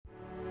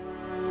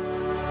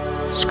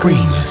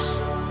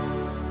Screenless.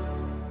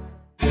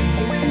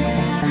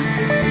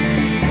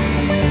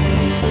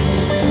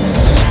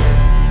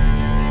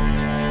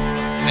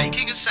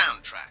 Making a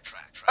soundtrack.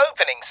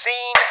 Opening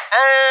scene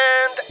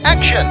and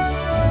action!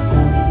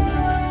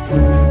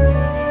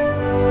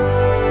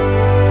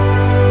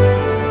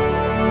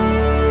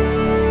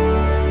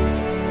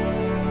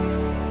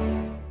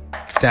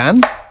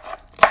 Dan,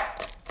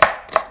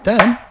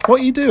 what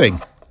are you doing?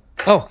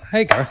 Oh,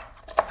 hey Gareth.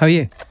 How are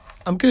you?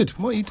 I'm good.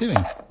 What are you doing?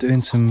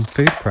 Doing some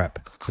food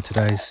prep for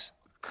today's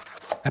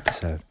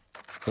episode.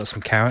 Got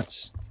some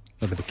carrots, a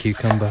little bit of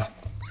cucumber,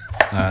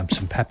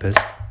 some peppers.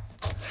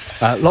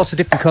 Lots of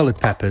different coloured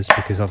peppers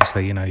because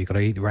obviously, you know, you've got to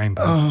eat the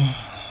rainbow.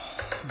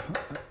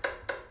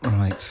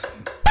 Right.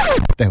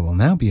 There will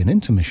now be an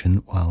intermission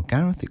while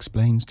Gareth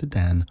explains to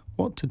Dan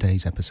what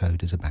today's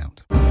episode is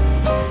about.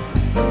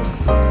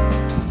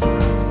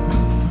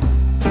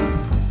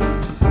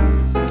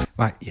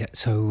 Right, yeah,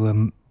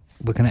 so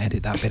we're going to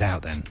edit that bit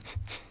out then.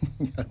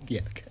 Yeah,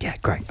 okay. Yeah,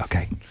 great,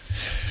 okay.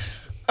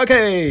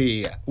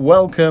 Okay,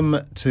 welcome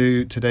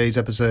to today's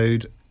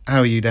episode. How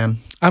are you, Dan?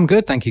 I'm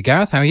good, thank you,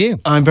 Gareth. How are you?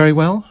 I'm very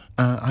well.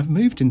 I've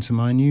moved into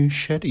my new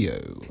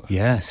shedio.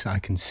 Yes, I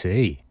can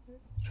see.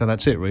 So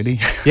that's it, really.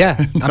 Yeah,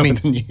 No I mean,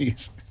 other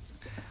news.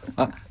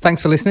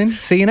 thanks for listening.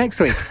 See you next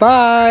week.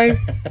 Bye.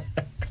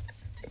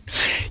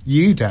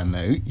 You, Dan,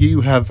 though,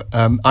 you have...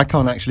 I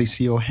can't actually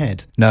see your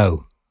head.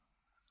 No,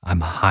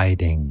 I'm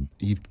hiding.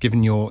 You've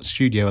given your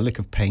studio a lick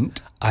of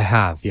paint. I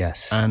have,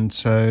 yes. And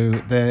so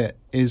there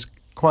is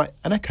quite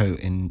an echo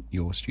in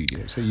your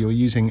studio. So you're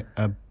using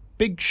a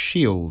big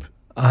shield.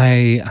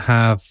 I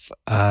have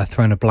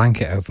thrown a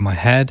blanket over my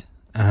head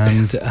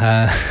and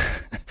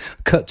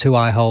cut 2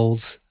 eye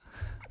holes,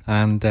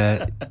 and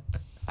I'm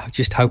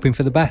just hoping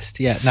for the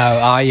best. Yeah, no,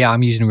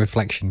 I'm using a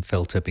reflection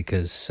filter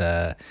because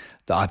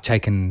I've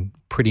taken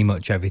pretty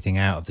much everything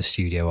out of the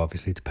studio,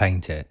 obviously, to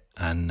paint it,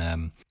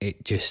 and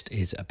it just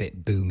is a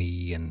bit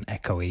boomy and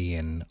echoey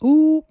and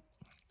ooh.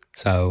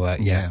 So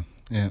yeah.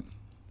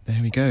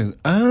 There we go.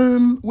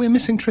 We're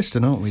missing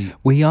Tristan, aren't we?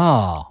 We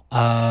are.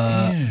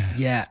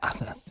 Yeah, I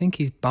think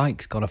his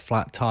bike's got a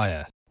flat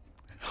tyre.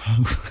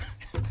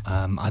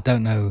 I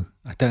don't know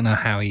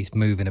how he's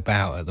moving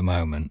about at the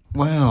moment.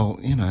 Well,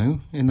 you know,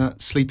 in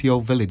that sleepy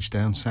old village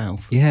down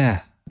south.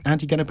 Yeah. How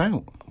do you get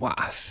about? What?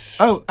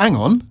 Oh, hang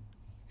on.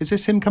 Is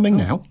this him coming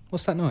now?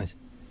 What's that noise?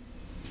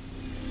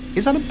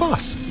 Is that a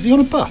bus? Is he on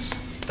a bus?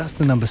 That's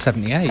the number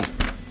 78.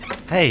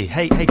 Hey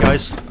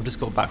guys! I've just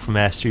got back from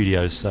Air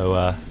Studios,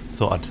 so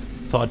thought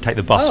I'd take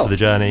the bus for the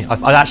journey.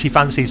 I actually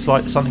fancied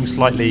something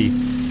slightly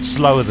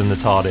slower than the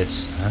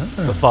TARDIS,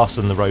 but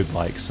faster than the road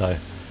bike. So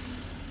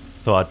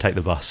thought I'd take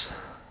the bus.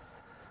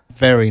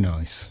 Very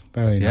nice.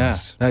 Very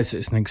nice. No, it's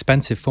an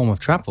expensive form of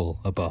travel,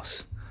 a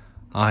bus.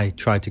 I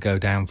tried to go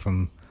down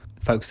from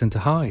Folkestone to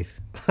Hythe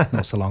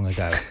not so long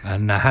ago,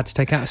 and I had to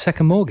take out a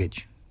second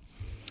mortgage.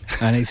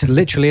 And it's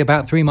literally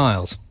about 3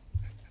 miles.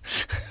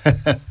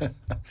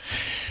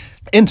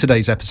 In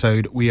today's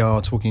episode, we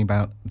are talking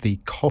about the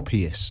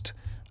copyist.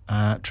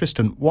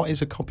 Tristan, what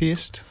is a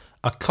copyist?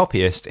 A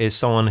copyist is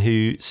someone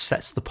who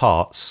sets the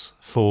parts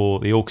for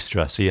the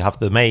orchestra. So you have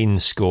the main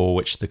score,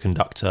 which the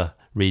conductor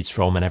reads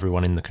from and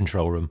everyone in the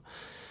control room.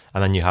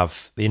 And then you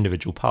have the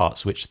individual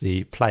parts, which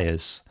the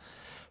players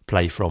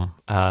play from.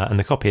 And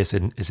the copyist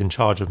is in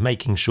charge of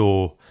making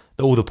sure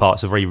that all the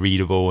parts are very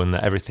readable and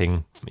that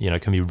everything, you know,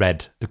 can be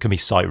read. It can be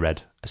sight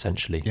read,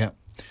 essentially. Yeah.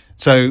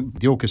 So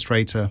the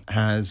orchestrator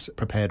has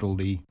prepared all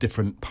the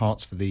different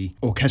parts for the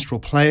orchestral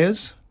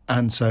players,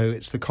 and so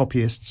it's the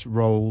copyist's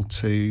role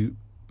to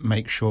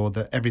make sure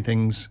that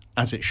everything's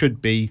as it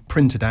should be,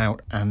 printed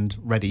out and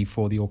ready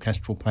for the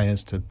orchestral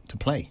players to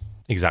play.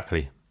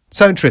 Exactly.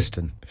 So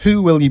Tristan,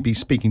 who will you be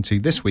speaking to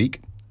this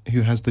week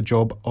who has the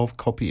job of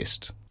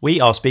copyist? We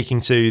are speaking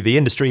to the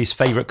industry's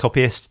favourite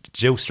copyist,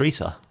 Jill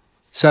Streeter.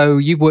 So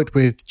you've worked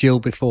with Jill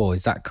before,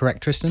 is that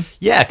correct, Tristan?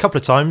 Yeah, a couple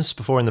of times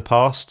before in the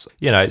past.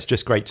 You know, it's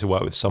just great to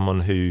work with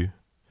someone who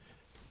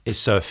is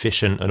so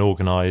efficient and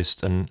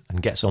organised and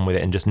gets on with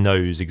it and just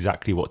knows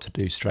exactly what to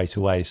do straight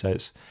away. So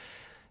it's,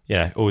 you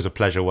know, always a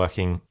pleasure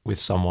working with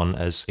someone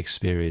as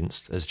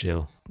experienced as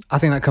Jill. I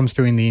think that comes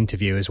through in the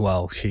interview as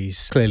well.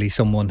 She's clearly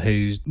someone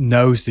who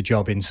knows the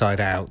job inside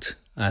out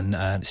and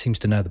seems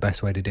to know the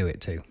best way to do it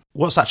too.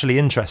 What's actually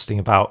interesting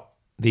about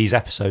these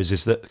episodes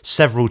is that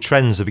several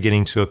trends are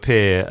beginning to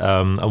appear,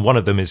 and one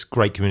of them is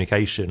great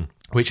communication,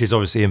 which is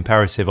obviously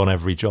imperative on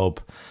every job.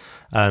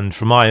 And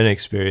from my own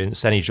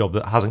experience, any job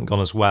that hasn't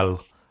gone as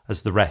well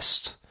as the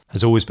rest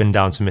has always been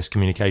down to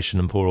miscommunication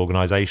and poor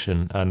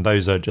organisation, and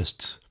those are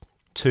just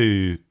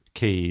two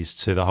keys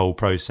to the whole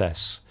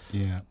process.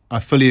 Yeah, I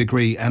fully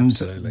agree. And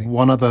Absolutely.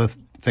 One other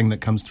thing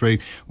that comes through,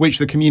 which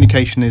the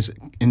communication is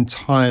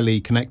entirely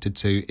connected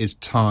to, is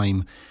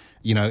time.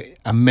 You know,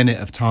 a minute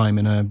of time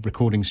in a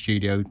recording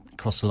studio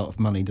costs a lot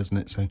of money, doesn't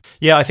it? So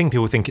yeah, I think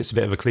people think it's a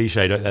bit of a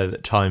cliche, don't they,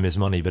 that time is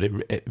money, but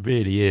it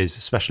really is,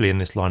 especially in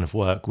this line of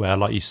work where,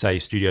 like you say,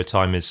 studio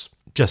time is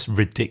just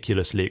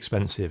ridiculously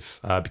expensive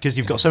because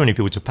you've got so many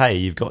people to pay.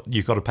 You've got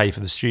to pay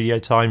for the studio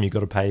time, you've got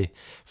to pay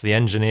for the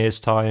engineer's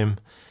time,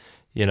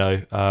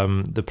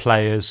 the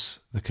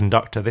players, the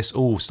conductor. This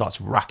all starts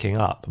racking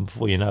up, and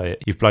before you know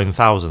it, you've blown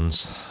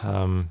thousands.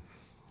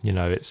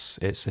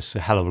 It's a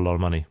hell of a lot of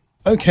money.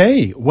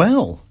 Okay,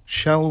 well,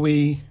 shall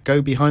we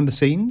go behind the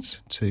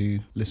scenes to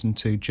listen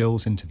to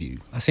Jill's interview?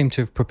 I seem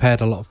to have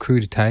prepared a lot of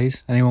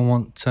crudités. Anyone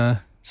want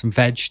some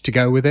veg to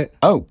go with it?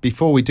 Oh,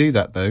 before we do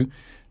that though,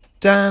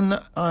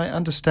 Dan, I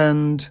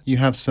understand you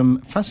have some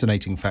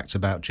fascinating facts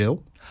about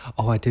Jill.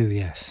 Oh, I do,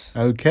 yes.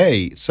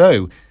 Okay,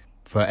 so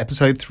for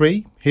episode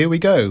 3, here we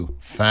go.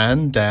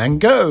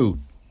 Fandango!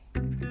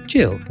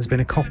 Jill has been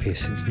a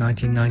copyist since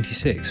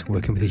 1996,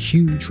 working with a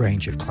huge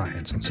range of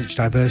clients on such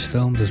diverse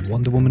films as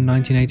Wonder Woman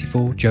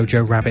 1984,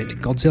 Jojo Rabbit,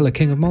 Godzilla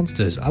King of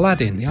Monsters,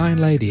 Aladdin, The Iron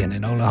Lady and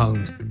Enola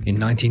Holmes. In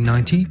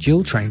 1990,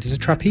 Jill trained as a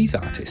trapeze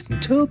artist and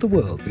toured the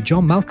world with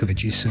John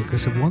Malkovich's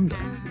Circus of Wonder.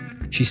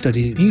 She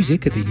studied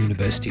music at the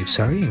University of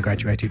Surrey and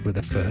graduated with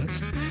a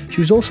first.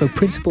 She was also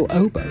principal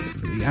oboe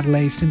for the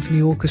Adelaide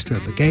Symphony Orchestra,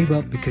 but gave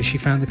up because she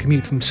found the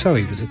commute from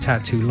Surrey was a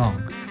tad too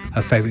long.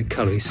 Her favourite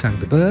colour is Sang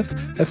de Beurre,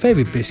 her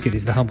favourite biscuit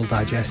is the Humble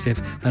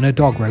Digestive, and her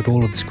dog wrote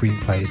all of the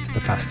screenplays to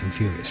the Fast and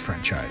Furious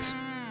franchise.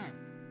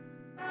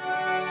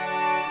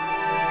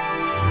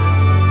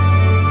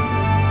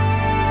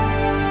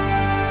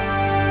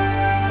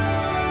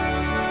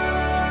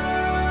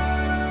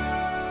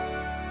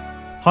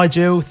 Hi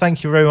Jill,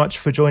 thank you very much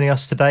for joining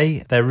us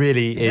today. There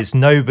really is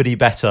nobody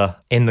better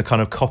in the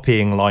kind of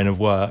copying line of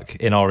work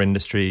in our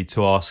industry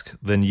to ask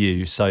than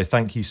you. So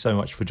thank you so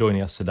much for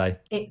joining us today.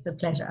 It's a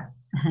pleasure.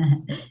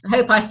 I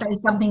hope I say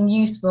something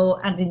useful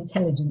and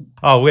intelligent.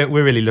 Oh, we're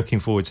really looking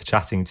forward to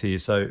chatting to you,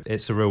 so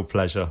it's a real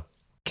pleasure.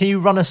 Can you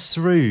run us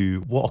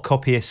through what a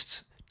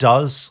copyist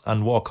does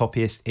and what a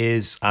copyist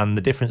is, and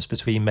the difference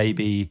between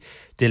maybe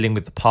dealing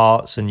with the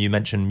parts, and you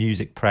mentioned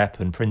music prep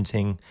and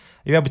printing?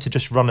 Are you able to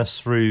just run us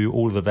through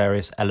all the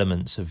various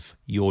elements of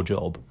your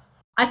job?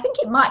 I think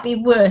it might be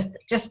worth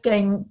just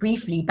going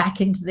briefly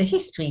back into the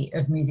history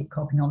of music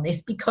copying on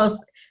this,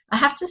 because I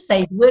have to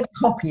say the word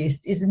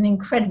copyist is an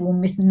incredible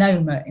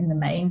misnomer in the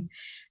main.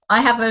 I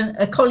have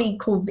a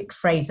colleague called Vic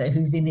Fraser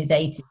who's in his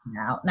 80s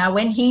now. Now,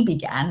 when he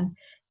began,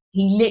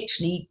 he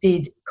literally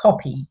did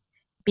copy,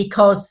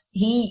 because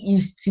he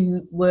used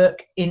to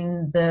work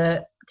in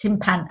the Tin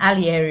Pan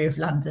Alley area of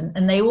London,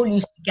 and they all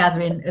used to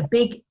gather in a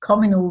big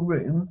communal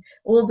room,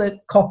 all the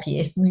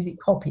copyists, music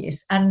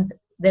copyists, and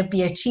there'd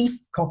be a chief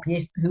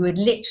copyist who would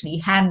literally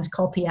hand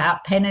copy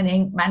out, pen and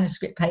ink,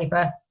 manuscript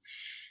paper,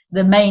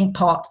 the main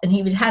part, and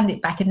he would hand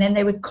it back, and then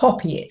they would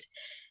copy it.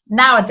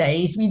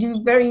 Nowadays, we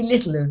do very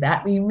little of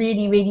that. We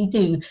really, really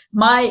do.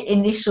 My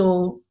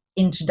initial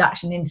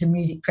introduction into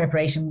music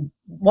preparation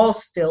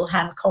was still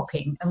hand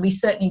copying, and we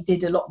certainly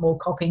did a lot more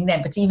copying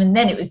then, but even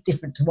then it was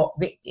different to what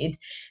Vic did.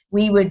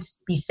 We would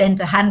be sent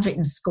a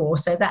handwritten score,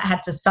 so that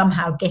had to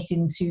somehow get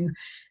into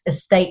a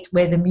state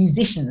where the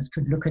musicians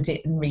could look at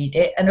it and read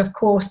it. And of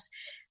course,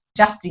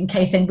 just in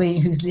case anybody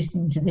who's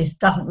listening to this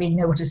doesn't really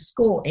know what a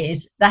score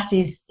is,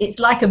 it's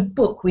like a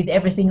book with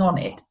everything on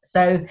it.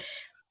 So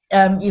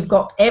you've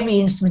got every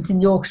instrument in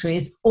the orchestra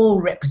is all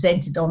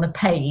represented on a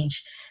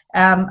page.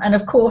 And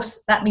of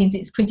course, that means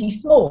it's pretty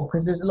small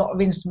because there's a lot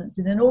of instruments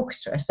in an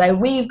orchestra. So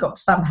we've got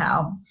to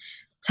somehow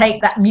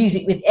take that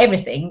music with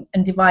everything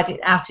and divide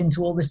it out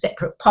into all the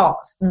separate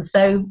parts. And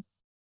so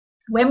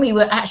when we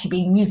were actually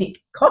being music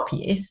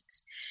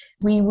copyists,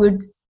 we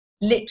would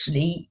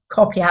literally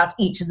copy out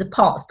each of the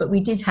parts, but we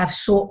did have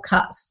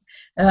shortcuts.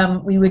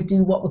 We would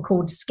do what were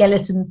called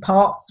skeleton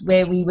parts,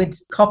 where we would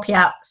copy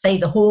out, say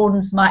the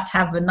horns might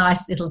have a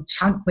nice little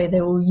chunk where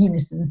they're all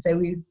unison, so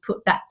we would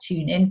put that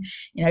tune in,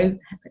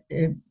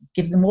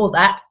 give them all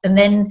that, and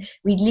then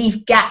we'd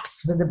leave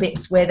gaps for the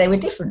bits where they were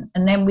different,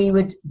 and then we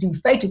would do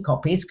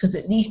photocopies, because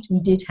at least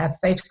we did have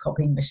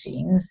photocopying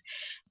machines,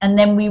 and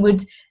then we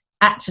would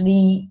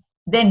actually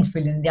then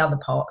fill in the other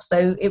parts.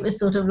 So it was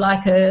sort of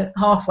like a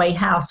halfway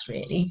house,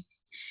 really.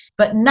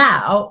 But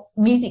now,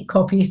 music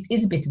copyist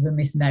is a bit of a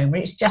misnomer.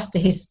 It's just a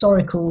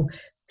historical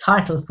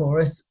title for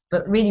us.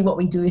 But really what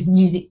we do is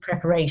music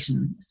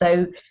preparation.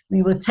 So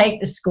we will take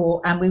the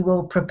score and we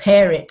will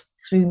prepare it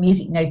through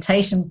music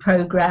notation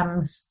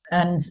programs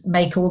and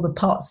make all the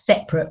parts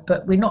separate.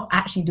 But we're not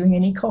actually doing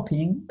any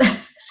copying.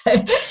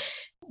 So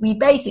we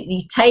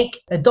basically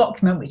take a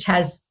document which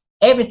has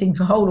everything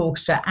for whole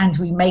orchestra, and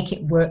we make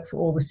it work for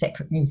all the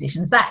separate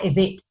musicians. That is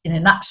it in a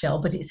nutshell,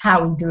 but it's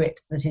how we do it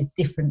that is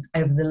different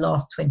over the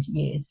last 20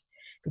 years,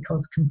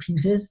 because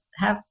computers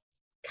have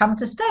come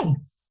to stay.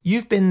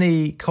 You've been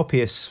the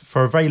copyist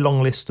for a very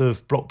long list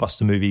of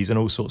blockbuster movies and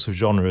all sorts of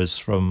genres,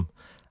 from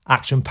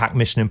action-packed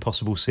Mission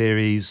Impossible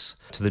series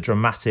to the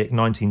dramatic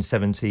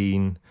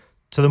 1917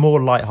 to the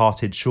more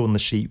light-hearted Shaun the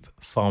Sheep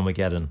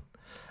Farmageddon,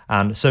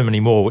 and so many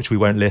more which we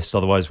won't list,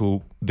 otherwise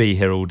we'll be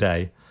here all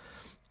day.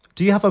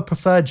 Do you have a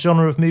preferred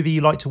genre of movie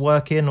you like to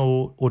work in,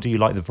 or do you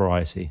like the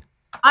variety?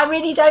 I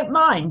really don't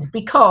mind,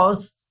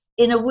 because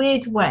in a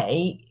weird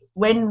way,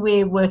 when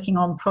we're working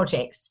on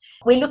projects,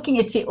 we're looking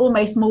at it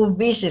almost more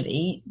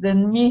visually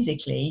than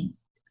musically.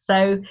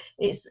 So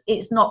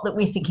it's not that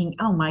we're thinking,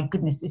 oh my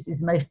goodness, this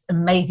is the most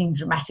amazing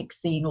dramatic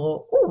scene,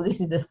 or oh, this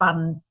is a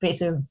fun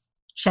bit of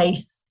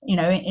chase, in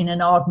an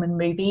Aardman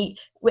movie.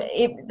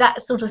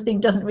 That sort of thing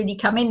doesn't really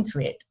come into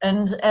it.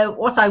 And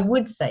what I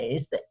would say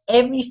is that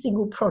every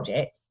single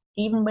project,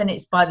 even when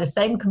it's by the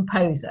same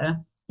composer,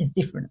 is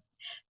different.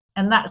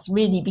 And that's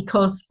really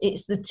because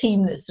it's the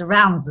team that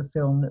surrounds the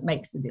film that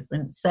makes the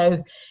difference.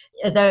 So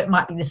although it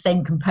might be the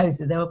same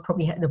composer, there'll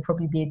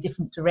probably be a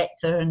different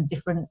director and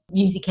different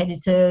music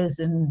editors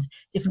and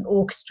different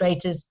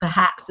orchestrators,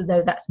 perhaps,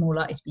 although that's more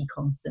likely to be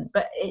constant.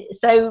 But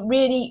so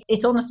really,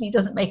 it honestly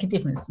doesn't make a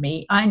difference to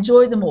me. I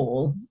enjoy them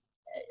all.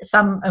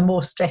 Some are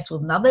more stressful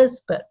than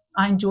others, but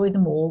I enjoy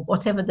them all,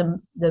 whatever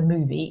the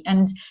movie.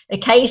 And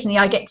occasionally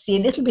I get to see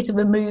a little bit of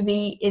a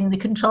movie in the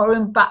control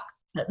room, but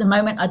at the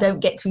moment I don't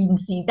get to even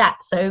see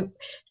that. So,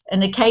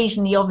 and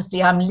occasionally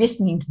obviously I'm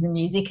listening to the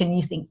music and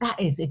you think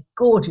that is a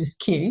gorgeous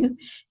cue,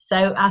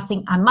 so I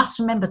think I must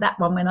remember that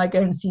one when I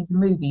go and see the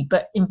movie,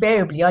 but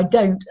invariably I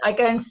don't. I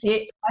go and see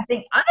it, I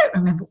think I don't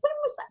remember, when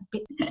was that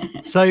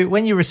bit? So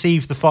when you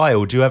receive the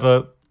file, do you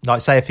ever,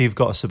 like say if you've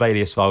got a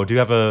Sibelius file, do you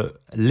ever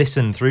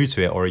listen through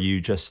to it, or are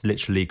you just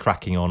literally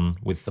cracking on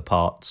with the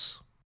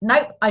parts?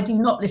 Nope, I do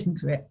not listen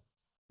to it.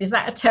 Is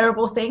that a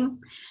terrible thing?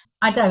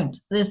 I don't.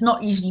 There's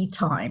not usually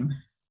time.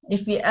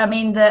 The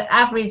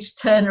average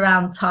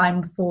turnaround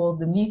time for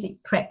the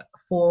music prep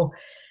for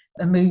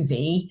a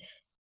movie,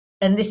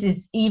 and this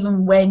is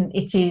even when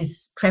it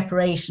is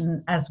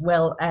preparation as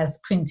well as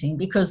printing,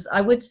 because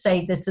I would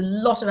say that a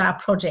lot of our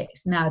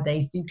projects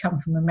nowadays do come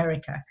from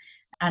America,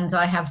 and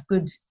I have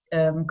good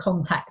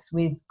contacts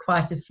with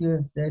quite a few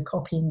of the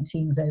copying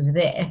teams over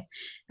there.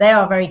 They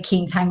are very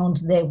keen to hang on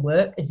to their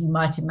work, as you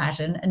might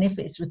imagine, and if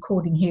it's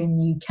recording here in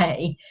the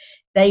UK,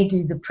 they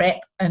do the prep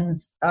and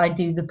I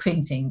do the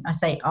printing. I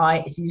say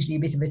it's usually a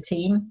bit of a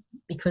team,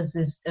 because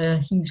there's a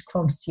huge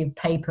quantity of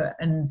paper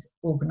and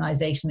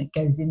organisation that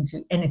goes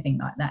into anything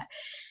like that.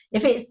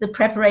 If it's the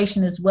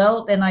preparation as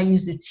well, then I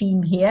use a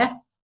team here.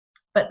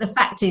 But the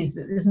fact is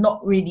that there's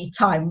not really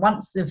time.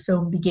 Once the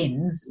film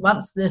begins,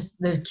 once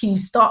the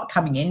cues start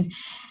coming in,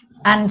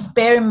 and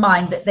bear in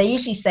mind that they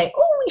usually say,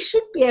 we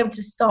should be able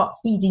to start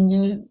feeding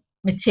you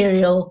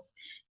material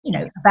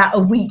about a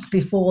week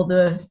before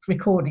the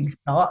recording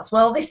starts.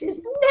 Well, this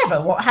is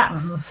never what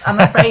happens, I'm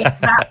afraid.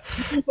 About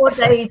 4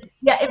 days.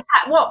 Yeah, in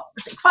fact, what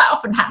quite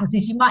often happens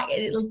is you might get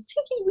a little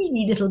ticky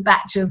weeny little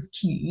batch of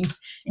cues,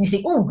 and you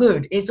think, oh,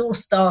 good, it's all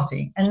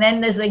starting. And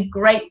then there's a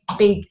great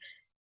big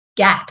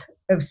gap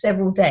of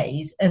several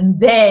days.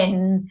 And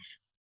then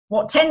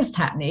what tends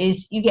to happen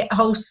is you get a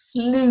whole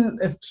slew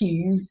of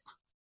cues,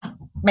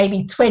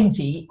 maybe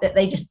 20, that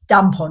they just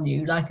dump on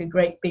you like a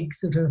great big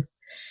sort of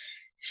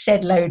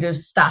shed load of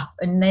stuff,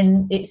 and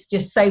then it's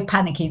just so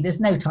panicky there's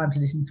no time to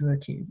listen through a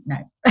cue. No.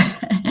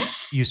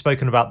 You've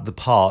spoken about the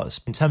parts.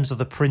 In terms of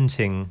the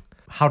printing,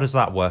 how does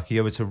that work? Are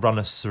you able to run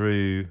us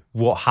through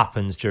what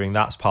happens during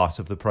that part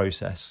of the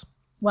process?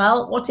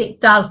 Well, what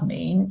it does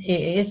mean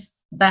is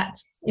that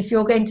if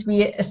you're going to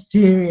be a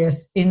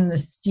serious in the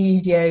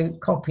studio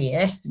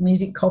copyist,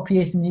 music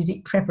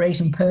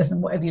preparation person,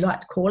 whatever you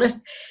like to call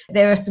us,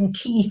 there are some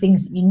key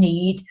things that you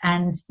need,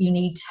 and you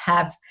need to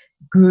have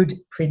good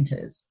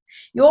printers.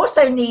 You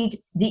also need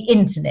the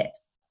internet,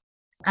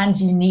 and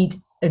you need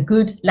a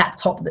good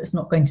laptop that's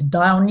not going to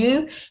die on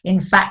you. In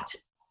fact,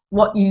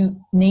 what you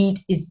need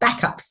is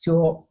backups to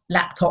your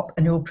laptop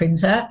and your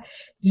printer.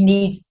 You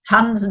need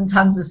tons and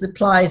tons of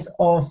supplies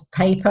of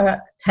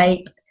paper,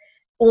 tape,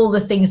 all the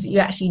things that you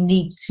actually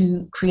need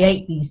to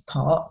create these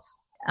parts.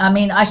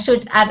 I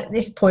should add at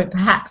this point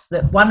perhaps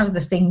that one of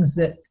the things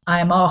that I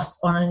am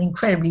asked on an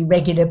incredibly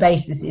regular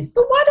basis is,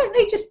 but why don't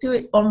they just do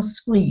it on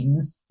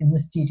screens in the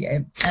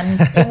studio? And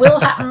it will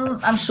happen,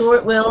 I'm sure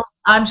it will.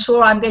 I'm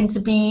sure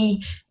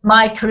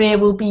my career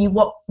will be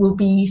what will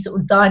be sort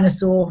of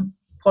dinosaur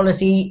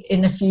quality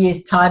in a few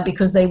years' time,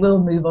 because they will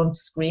move on to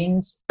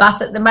screens.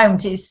 But at the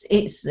moment,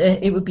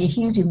 it would be a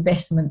huge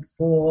investment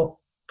for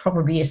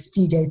probably a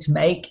studio to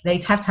make.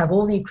 They'd have to have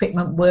all the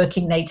equipment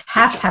working. They'd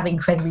have to have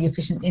incredibly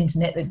efficient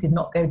internet that did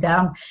not go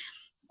down.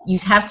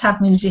 You'd have to have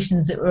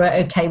musicians that were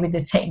okay with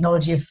the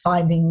technology of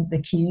finding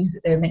the cues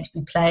that they were meant to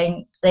be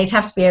playing. They'd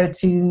have to be able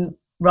to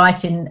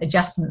write in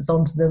adjustments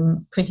onto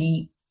them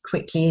pretty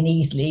quickly and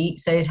easily.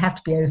 So they'd have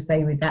to be au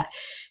fait with that.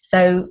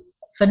 So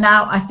for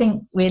now, I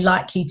think we're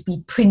likely to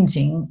be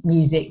printing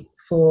music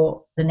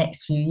for the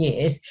next few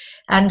years.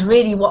 And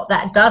really what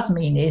that does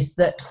mean is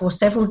that for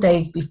several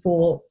days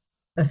before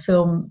a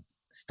film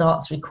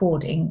starts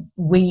recording,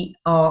 we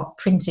are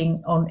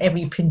printing on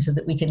every printer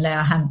that we can lay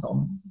our hands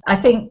on. I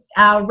think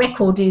our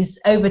record is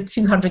over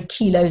 200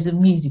 kilos of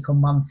music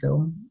on one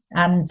film,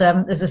 and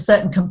there's a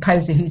certain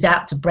composer who's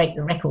out to break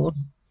the record.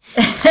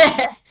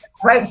 I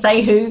won't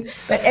say who,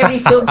 but every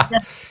film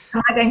says,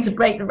 am I going to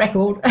break the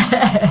record?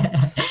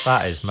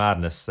 That is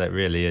madness. That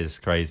really is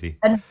crazy.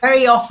 And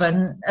very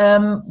often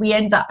we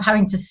end up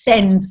having to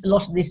send a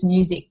lot of this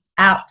music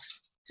out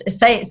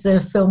say it's a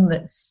film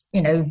that's,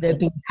 they're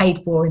being paid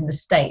for in the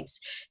States,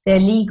 the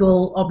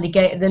legal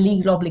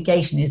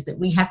obligation is that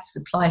we have to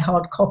supply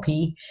hard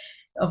copy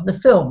of the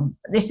film.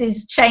 This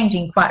is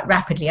changing quite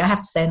rapidly, I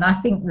have to say, and I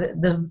think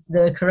that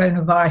the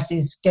coronavirus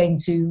is going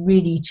to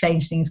really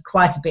change things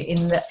quite a bit,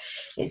 in that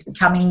it's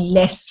becoming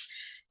less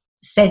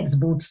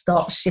sensible to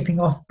start shipping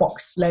off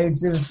box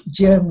loads of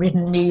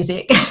germ-ridden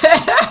music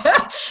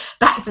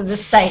back to the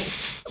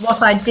States.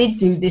 What I did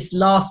do this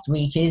last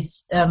week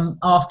is,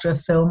 after a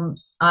film,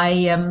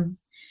 I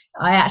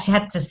actually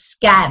had to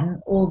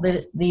scan all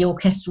the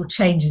orchestral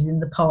changes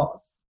in the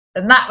parts.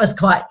 And that was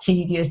quite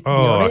tedious, to be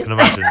honest.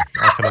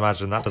 I can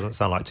imagine. That doesn't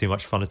sound like too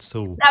much fun at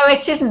all. No,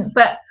 it isn't.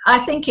 But I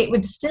think it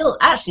would still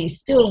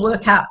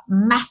work out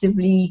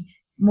massively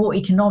more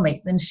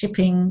economic than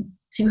shipping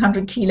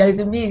 200 kilos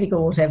of music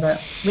or whatever,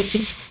 which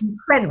is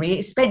incredibly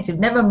expensive.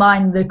 Never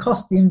mind the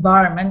cost, the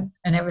environment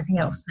and everything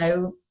else.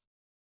 So,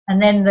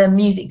 and then the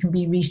music can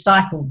be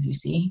recycled, you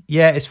see.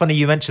 Yeah, it's funny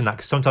you mentioned that,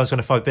 because sometimes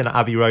if I've been at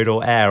Abbey Road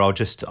or Ayr,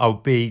 I'll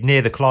be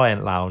near the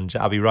client lounge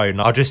at Abbey Road,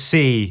 and I'll just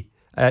see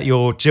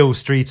your Jill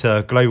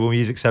Streeter Global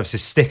Music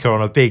Services sticker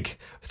on a big,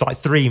 like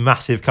 3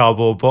 massive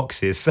cardboard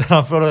boxes. And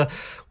I've got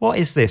what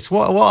is this?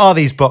 What are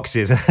these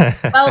boxes?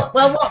 well,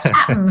 what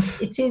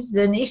happens, it is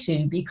an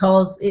issue,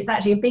 because it's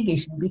actually a big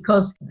issue,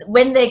 because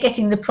when they're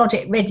getting the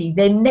project ready,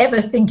 they're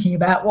never thinking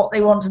about what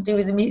they want to do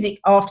with the music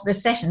after the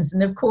sessions.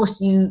 And of course,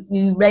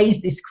 you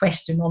raise this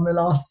question on the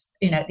last,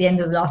 at the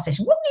end of the last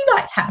session, what would you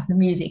like to have with the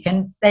music?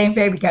 And they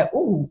invariably go,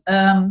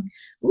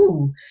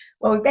 well,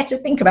 we better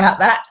think about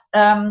that.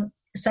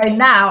 So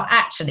now,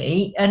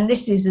 actually, and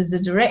this is as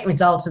a direct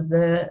result of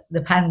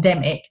the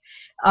pandemic,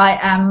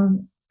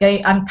 I'm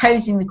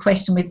posing the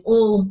question with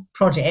all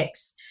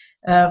projects,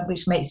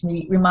 which reminds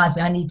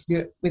me I need to do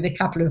it with a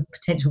couple of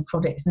potential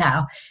projects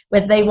now,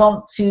 whether they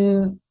want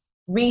to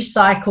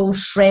recycle,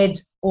 shred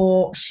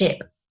or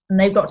ship. And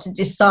they've got to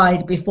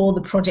decide before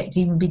the project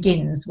even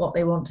begins what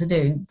they want to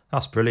do.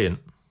 That's brilliant.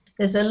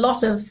 There's a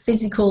lot of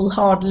physical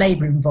hard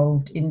labour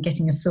involved in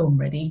getting a film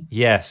ready.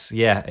 Yes,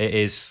 yeah, it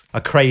is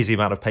a crazy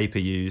amount of paper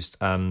used,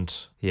 and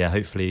yeah,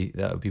 hopefully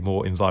that will be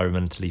more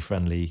environmentally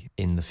friendly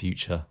in the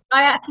future.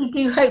 I actually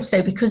do hope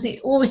so, because it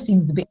always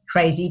seems a bit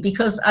crazy,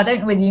 because I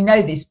don't know whether you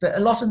know this, but a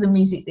lot of the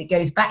music that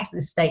goes back to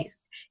the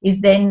States is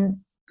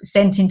then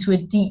sent into a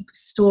deep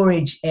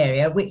storage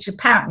area, which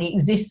apparently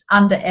exists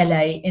under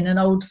LA in an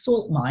old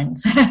salt mine.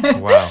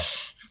 Wow.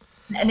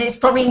 And it's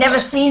probably never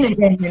seen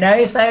again,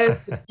 So,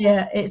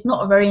 yeah, it's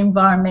not a very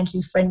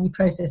environmentally friendly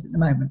process at the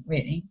moment,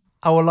 really.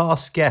 Our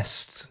last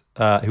guest,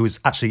 who was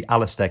actually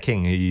Alistair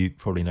King, who you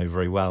probably know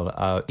very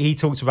well, he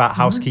talked about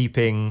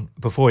housekeeping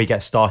before he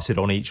gets started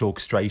on each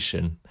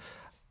orchestration.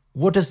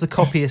 What does the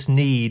copyist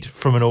need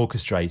from an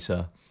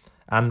orchestrator?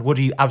 And what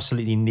do you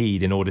absolutely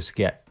need in order to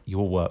get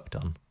your work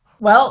done?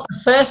 Well, the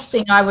first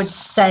thing I would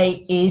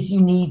say is you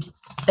need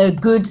a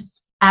good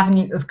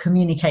avenue of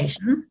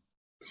communication.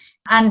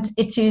 And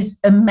it is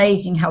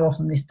amazing how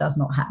often this does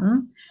not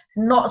happen.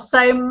 Not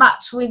so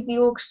much with the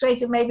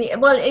orchestrator, maybe.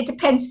 Well, it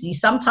depends.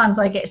 Sometimes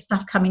I get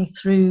stuff coming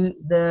through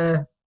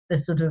the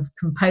sort of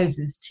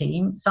composers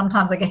team.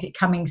 Sometimes I get it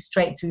coming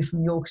straight through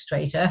from the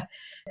orchestrator.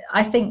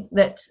 I think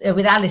that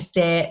with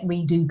Alistair,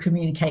 we do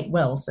communicate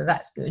well, so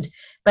that's good.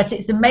 But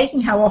it's amazing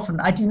how often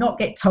I do not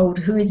get told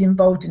who is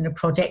involved in a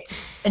project.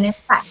 And in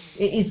fact,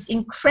 it is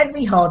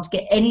incredibly hard to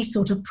get any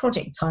sort of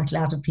project title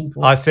out of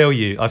people. I feel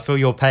you. I feel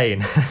your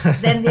pain.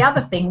 Then the other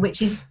thing,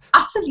 which is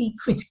utterly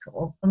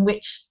critical, and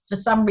which for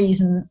some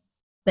reason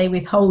they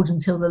withhold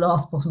until the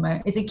last possible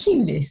moment, is a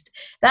cue list.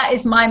 That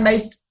is my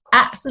most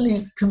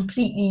absolute,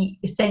 completely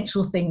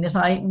essential thing that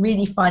I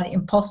really find it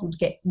impossible to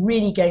get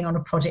really going on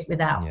a project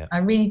without. Yeah. I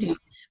really do.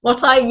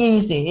 What I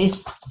use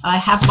is, I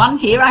have one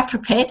here I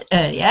prepared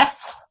earlier,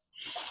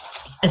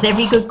 as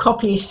every good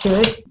copyist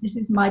should. This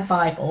is my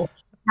Bible.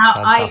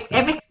 Now,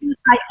 everything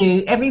I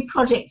do, every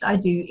project I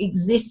do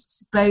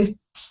exists both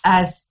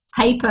as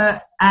paper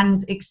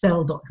and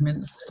Excel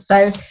documents.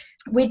 So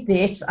with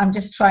this, I'm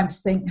just trying to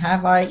think,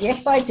 have I?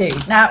 Yes, I do.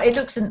 Now, it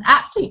looks an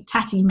absolute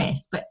tatty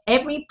mess, but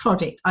every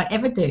project I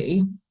ever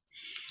do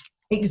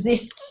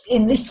exists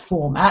in this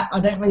format. I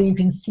don't know whether you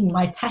can see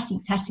my tatty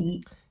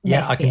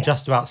Yeah, I can here.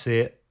 Just about see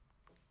it.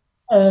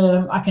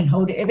 I can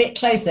hold it a bit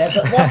closer,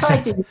 but what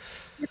I do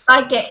is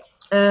I get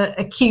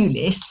a cue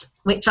list,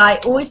 which I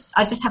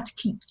just have to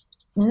keep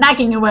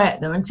nagging away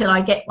at them until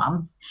I get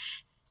one.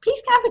 Please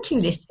can I have a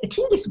cue list? A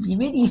cue list would be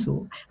really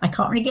useful. I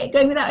can't really get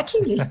going without a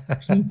cue list.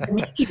 Please send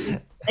me a cue list.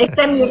 They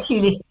send me a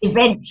cue list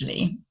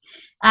eventually.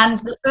 And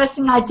the first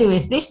thing I do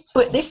is this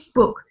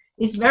book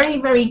is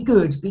very, very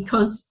good,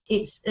 because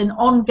it's an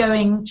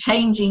ongoing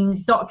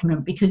changing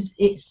document, because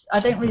I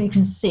don't really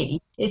can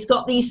see. It's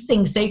got these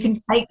things so you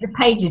can take the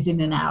pages in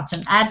and out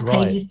and add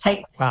pages,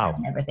 take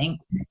and everything.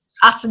 It's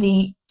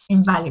utterly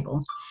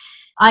invaluable.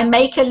 I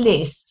make a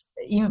list,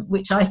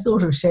 which I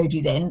sort of showed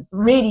you then,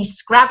 really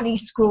scrabbly,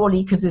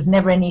 scrawly, because there's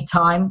never any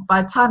time.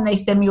 By the time they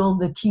send me all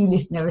the cue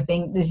list and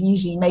everything, there's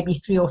usually maybe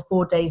 3 or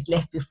 4 days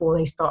left before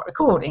they start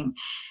recording,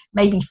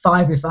 maybe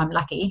 5 if I'm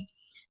lucky.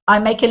 I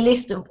make a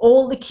list of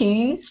all the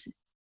cues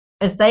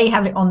as they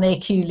have it on their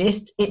cue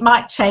list. It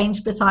might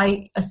change, but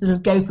I sort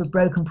of go for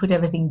broke and put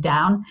everything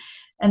down.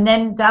 And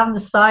then down the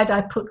side,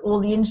 I put all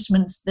the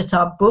instruments that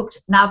are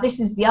booked. Now, this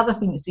is the other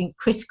thing that's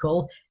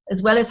critical.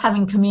 As well as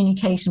having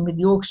communication with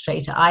the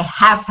orchestrator, I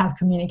have to have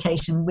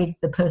communication with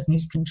the person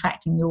who's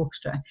contracting the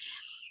orchestra.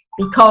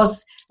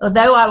 Because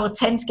although I will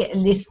tend to get a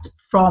list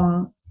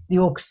from the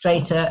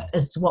orchestrator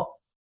as to what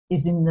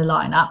is in the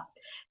lineup,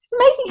 it's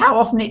amazing how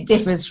often it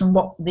differs from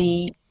what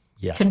the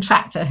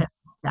contractor has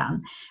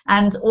done.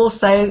 And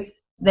also,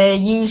 they're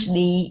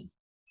usually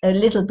a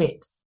little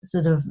bit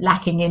sort of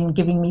lacking in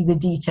giving me the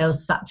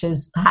details, such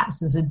as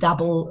perhaps as a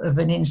double of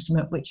an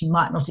instrument which you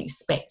might not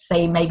expect.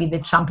 Say maybe the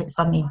trumpet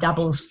suddenly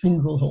doubles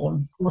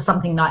flugelhorn or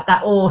something like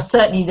that, or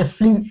certainly the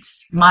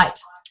flutes might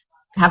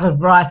have a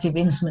variety of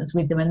instruments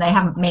with them, and they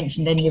haven't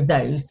mentioned any of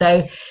those.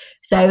 So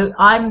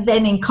I'm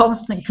then in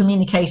constant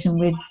communication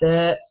with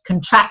the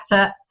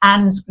contractor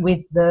and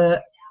with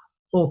the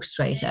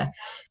orchestrator.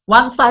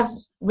 Once I've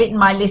written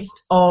my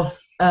list of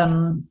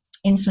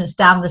instruments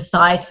down the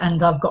side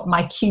and I've got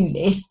my cue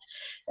list,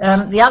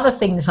 the other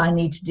thing that I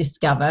need to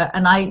discover,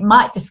 and I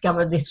might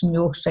discover this from the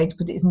orchestrator,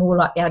 but it's more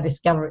likely I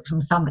discover it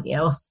from somebody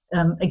else,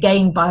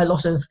 again by a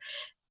lot of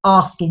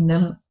asking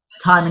them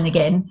time and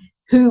again,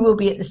 who will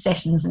be at the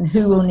sessions and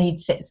who will need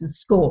sets of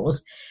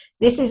scores.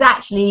 This is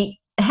actually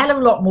a hell of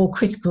a lot more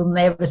critical than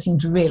they ever seem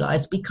to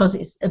realise, because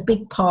it's a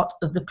big part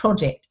of the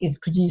project is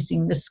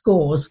producing the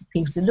scores for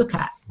people to look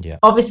at. Yeah.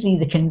 Obviously,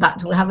 the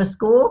conductor will have a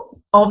score.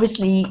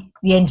 Obviously,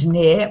 the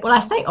engineer, well, I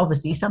say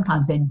obviously,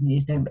 sometimes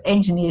engineers don't, but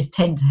engineers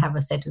tend to have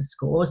a set of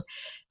scores.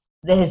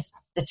 There's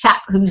the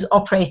chap who's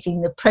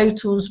operating the Pro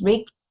Tools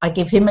rig. I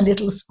give him a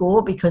little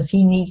score because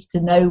he needs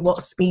to know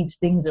what speeds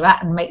things are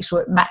at and make sure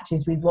it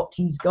matches with what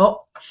he's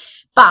got.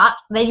 But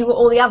then you've got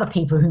all the other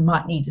people who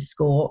might need a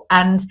score.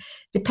 And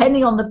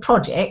depending on the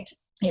project,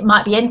 it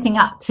might be anything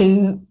up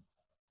to,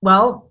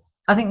 well,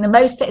 I think the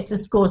most sets of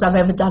scores I've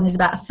ever done is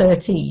about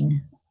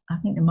 13. I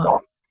think there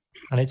might.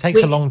 And it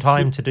takes a long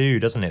time to do,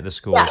 doesn't it, the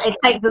scores? Yeah, it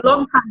takes a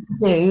long time to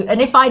do.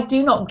 And if I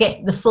do not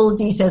get the full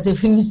details of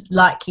who's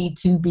likely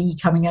to be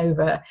coming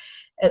over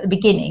at the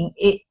beginning,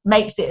 it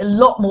makes it a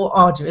lot more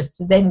arduous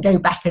to then go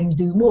back and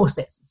do more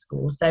sets of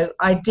scores. So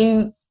I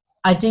do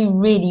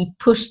really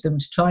push them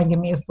to try and give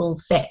me a full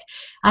set.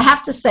 I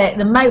have to say, at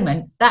the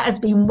moment, that has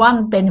been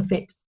one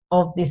benefit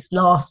of this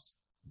last,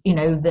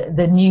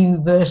 the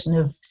new version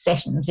of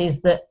sessions,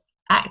 is that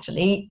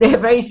actually there are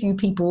very few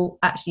people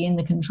actually in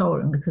the control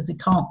room because it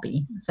can't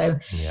be. So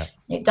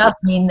It does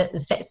mean that the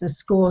sets of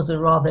scores are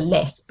rather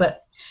less,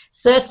 but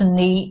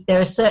certainly there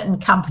are certain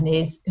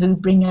companies who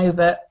bring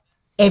over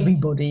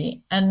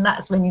everybody, and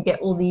that's when you get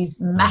all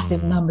these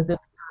massive numbers of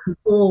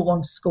people who all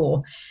want to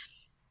score.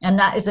 And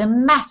that is a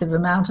massive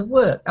amount of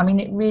work. I mean,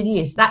 it really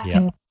is. That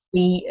can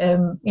be,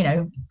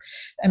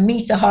 a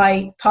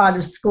metre-high pile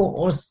of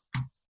scores,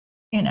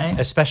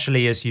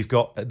 Especially as you've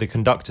got the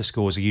conductor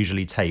scores are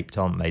usually taped,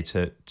 aren't they,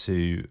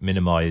 to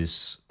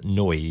minimise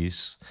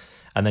noise.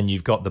 And then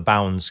you've got the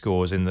bound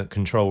scores in the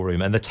control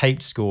room. And the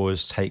taped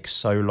scores take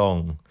so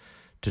long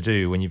to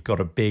do when you've got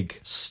a big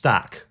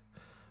stack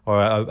or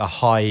a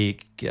high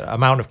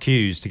amount of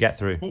cues to get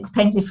through. It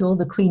depends if you're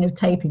the queen of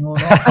taping or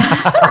not.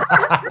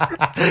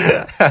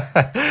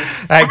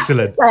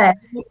 Excellent.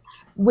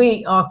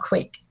 We are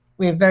quick.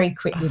 We're very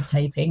quick with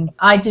taping.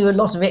 I do a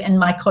lot of it, and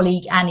my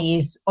colleague Annie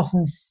is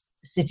often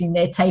sitting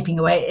there taping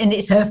away, and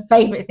it's her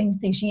favourite thing to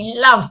do. She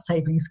loves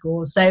taping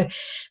scores. So,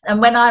 and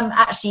when I'm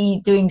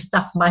actually doing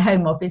stuff for my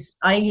home office,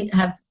 I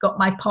have got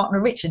my partner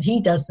Richard.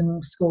 He does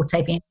some score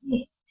taping.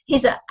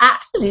 He's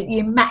absolutely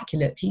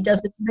immaculate. He does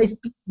the most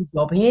beautiful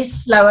job. He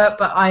is slower,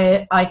 but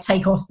I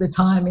take off the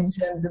time in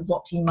terms of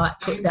what he might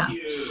put down.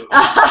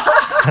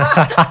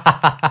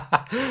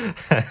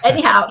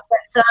 Anyhow, but,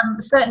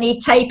 certainly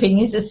taping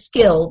is a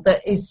skill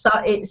that is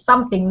it's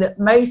something that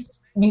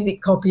most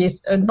music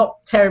copyists are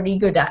not terribly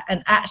good at,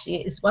 and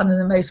actually it's one of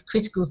the most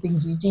critical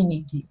things you do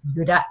need to be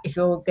good at if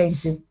you're going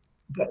to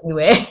get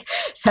anywhere.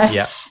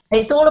 So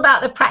It's all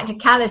about the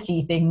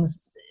practicality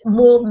things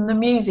more than the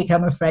music,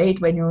 I'm afraid,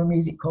 when you're a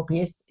music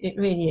copyist. It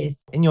really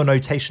is. In your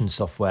notation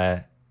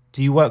software,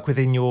 do you work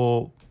within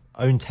your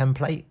own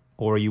template,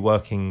 or are you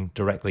working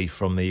directly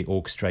from the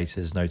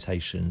orchestrator's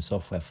notation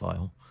software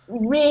file?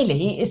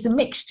 Really, it's a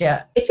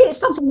mixture. If it's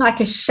something like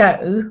a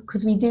show,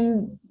 because we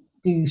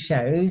do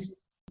shows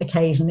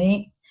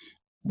occasionally,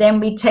 then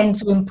we tend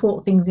to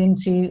import things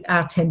into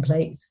our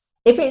templates.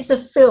 If it's a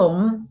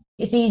film,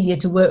 it's easier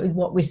to work with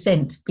what we're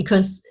sent,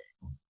 because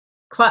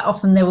quite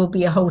often there will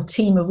be a whole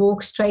team of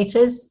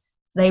orchestrators.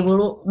 They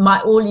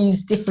might all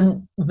use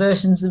different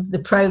versions of the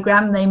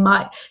program.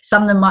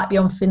 Some of them might be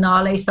on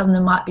Finale, some of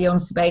them might be on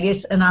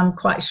Sibelius, and I'm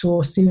quite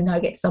sure soon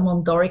I'll get some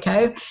on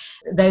Dorico,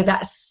 though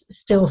that's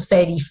still a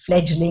fairly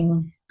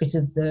fledgling bit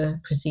of the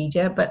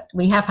procedure. But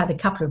we have had a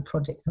couple of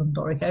projects on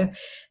Dorico,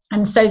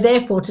 and so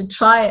therefore to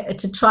try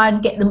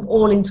and get them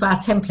all into our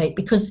template,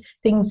 because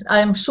things,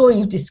 I'm sure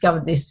you've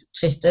discovered this,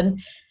 Tristan,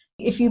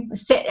 if you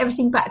set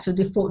everything back to a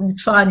default and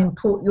try and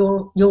import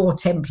your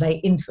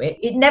template into it,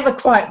 it never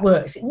quite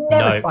works. It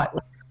never quite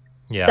works.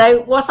 Yeah.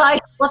 So what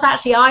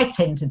actually I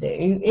tend to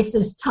do, if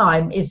there's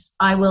time, is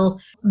I will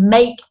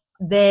make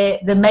the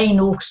main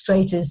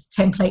orchestrator's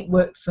template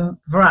work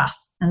for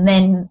us, and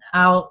then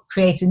I'll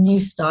create a new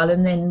style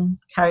and then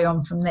carry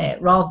on from there,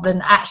 rather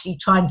than actually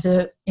trying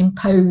to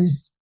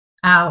impose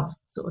our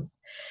sort of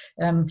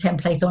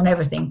template on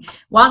everything.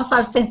 Once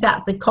I've sent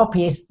out the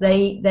copyists,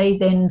 they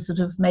then sort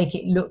of make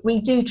it look.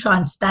 We do try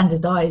and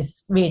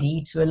standardize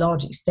really to a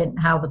large extent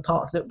how the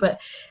parts look,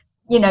 but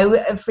you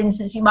know, for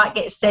instance, you might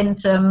get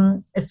sent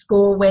a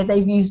score where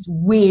they've used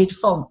weird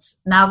fonts.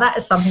 Now that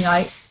is something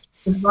I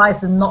advise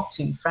them not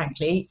to,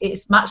 frankly.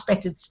 It's much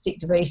better to stick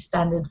to very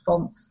standard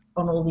fonts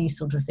on all these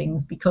sort of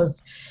things,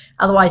 because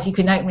otherwise you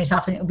can open it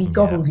up and it'll be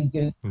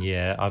gobbledygook.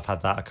 Yeah, I've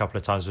had that a couple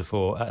of times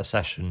before at a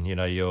session. You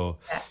know, you're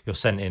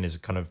sent in as a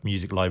kind of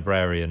music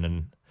librarian,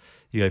 and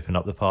you open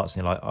up the parts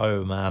and you're like,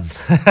 oh man,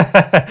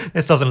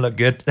 this doesn't look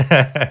good.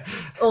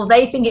 Or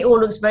they think it all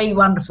looks very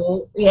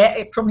wonderful. Yeah,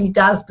 it probably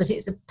does, but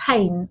it's a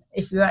pain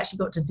if you actually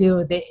got to deal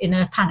with it in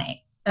a panic.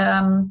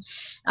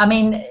 I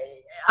mean,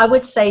 I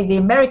would say the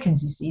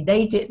Americans, you see,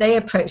 they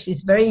approach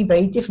this very,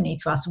 very differently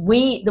to us.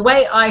 The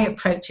way I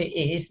approach it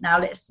is, now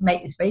let's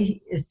make this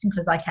very as simple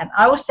as I can.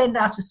 I will send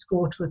out a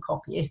score to a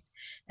copyist,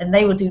 and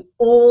they will do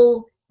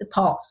all the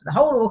parts for the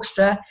whole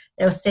orchestra.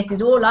 They'll set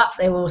it all up.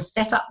 They will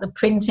set up the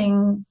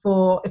printing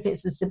for, if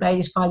it's a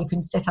Sibelius file, you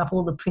can set up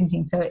all the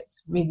printing so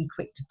it's really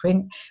quick to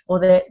print. Or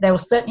they will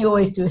certainly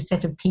always do a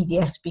set of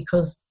PDFs,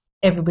 because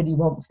everybody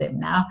wants them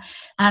now,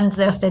 and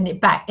they'll send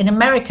it back. In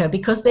America,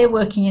 because they're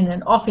working in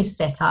an office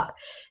setup,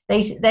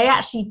 they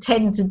actually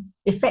tend to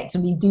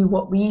effectively do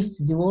what we used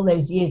to do all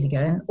those years ago,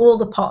 and all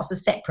the parts are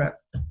separate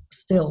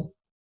still.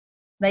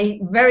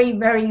 They very,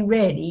 very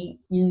rarely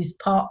use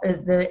part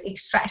of the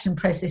extraction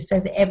process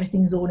so that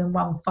everything's all in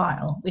one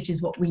file, which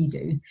is what we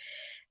do.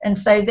 And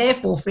so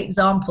therefore, for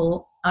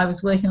example, I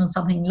was working on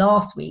something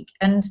last week,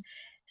 and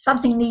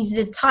something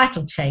needed a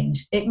title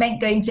change. It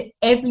meant going to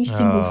every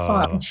single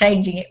file and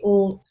changing it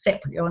all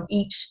separately on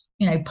each,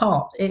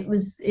 part.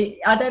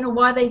 I don't know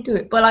why they do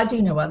it. Well, I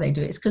do know why they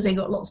do it. It's because they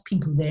got lots of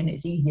people there and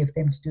it's easier for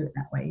them to do it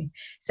that way.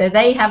 So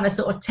they have a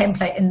sort of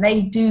template, and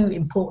they do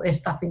import their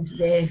stuff into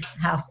their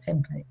house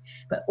template,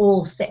 but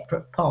all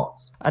separate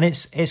parts. And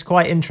it's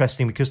quite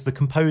interesting because the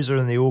composer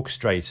and the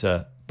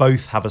orchestrator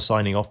both have a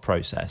signing off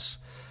process.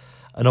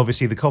 And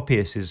obviously the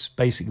copyist is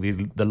basically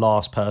the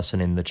last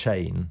person in the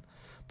chain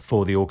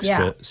before the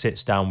orchestra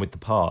sits down with the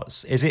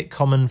parts. Is it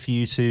common for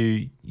you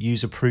to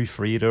use a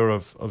proofreader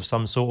of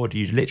some sort, or do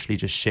you literally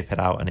just ship it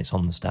out and it's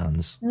on the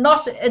stands?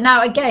 Not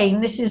now. Again,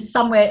 this is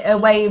somewhere a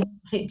way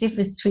it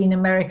differs between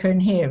America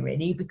and here,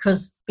 really,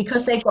 because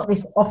they've got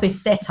this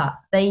office setup.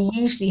 They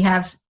usually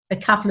have a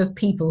couple of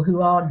people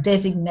who are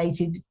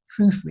designated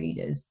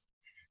proofreaders,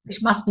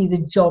 which must be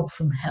the job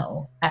from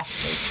hell,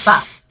 actually.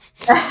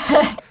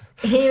 But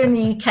here in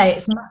the UK,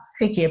 it's much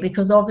trickier,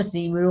 because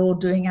obviously we're all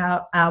doing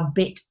our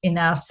bit in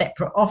our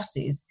separate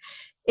offices.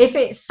 If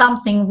it's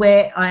something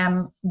where I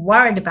am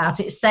worried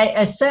about it,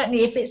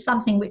 certainly if it's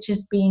something which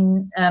has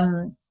been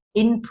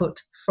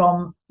input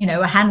from,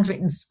 a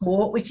handwritten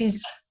score, which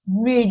is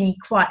really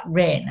quite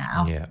rare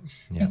now. Yeah.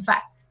 In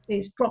fact,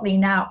 it's probably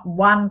now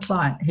one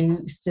client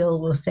who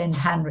still will send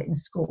handwritten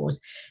scores.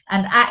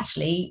 And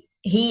actually,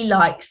 he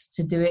likes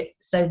to do it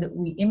so that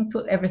we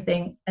input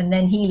everything, and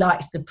then he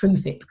likes to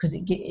proof it, because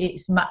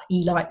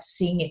he likes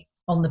seeing it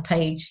on the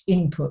page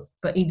input,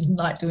 but he doesn't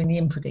like doing the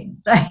inputting.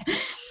 So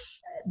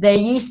there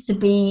used to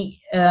be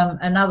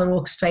another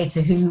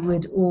orchestrator who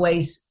would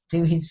always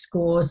do his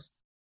scores,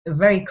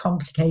 very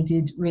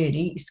complicated,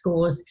 really,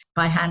 scores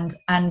by hand.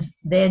 And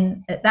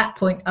then at that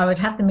point, I would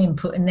have them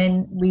input, and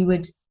then we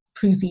would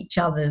proof each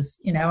other's.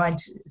 I'd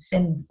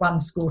send one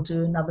score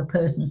to another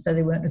person so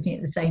they weren't looking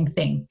at the same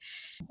thing,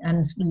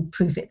 and we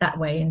proof it that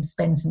way and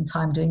spend some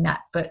time doing that.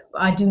 But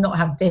I do not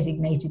have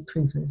designated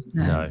proofers.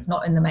 No,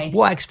 not in the main.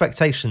 What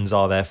expectations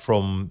are there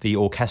from the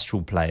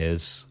orchestral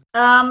players?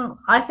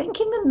 I think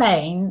in the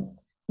main,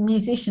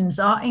 musicians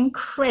are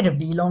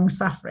incredibly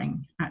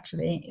long-suffering,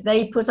 actually.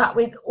 They put up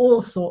with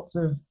all sorts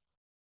of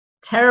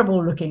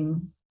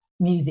terrible-looking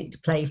music to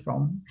play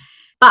from.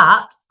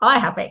 But I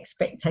have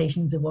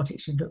expectations of what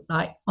it should look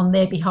like on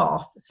their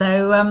behalf.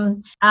 So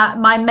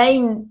my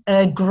main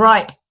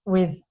gripe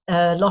with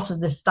a lot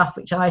of the stuff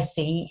which I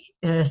see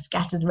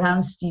scattered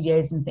around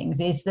studios and things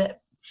is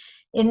that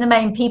in the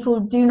main, people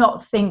do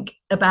not think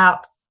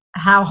about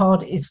how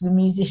hard it is for the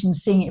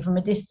musicians seeing it from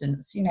a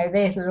distance.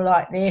 They're sort of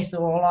like this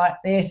or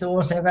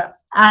whatever.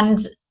 And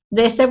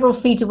they're several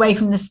feet away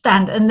from the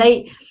stand. And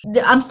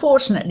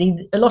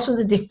unfortunately, a lot of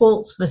the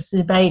defaults for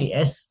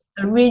Sibelius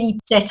are really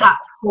set up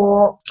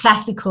for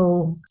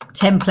classical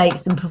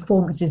templates and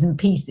performances and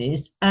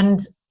pieces. And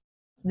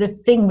the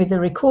thing with the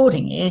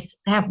recording is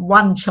they have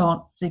one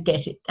chance to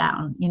get it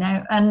down,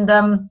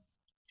 and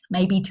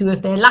maybe two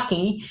if they're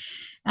lucky.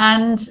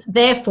 And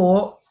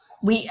therefore,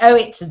 we owe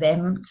it to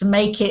them to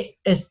make it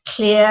as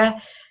clear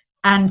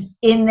and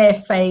in their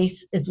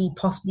face as we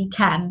possibly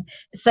can.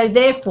 So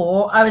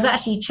therefore, I was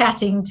actually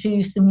chatting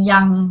to some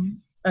young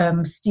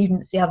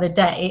students the other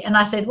day, and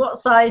I said, what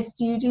size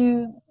do you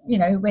do,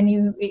 when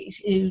you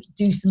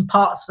do some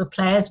parts for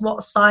players,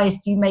 what size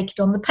do you make it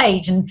on the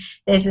page? And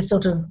there's a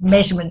sort of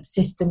measurement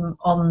system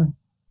on,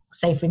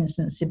 say, for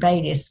instance,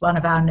 Sibelius, one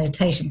of our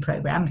notation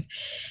programs,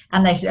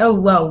 and they said, oh,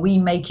 well, we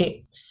make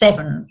it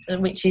 7,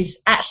 which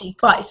is actually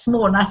quite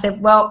small. And I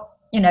said, well,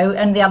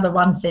 and the other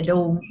one said,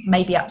 oh,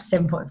 maybe up to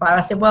 7.5. I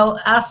said, well,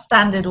 our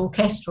standard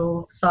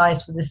orchestral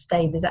size for the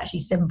stave is actually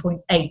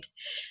 7.8.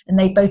 And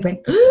they both went,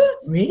 oh,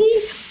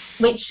 really?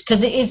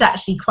 Because it is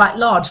actually quite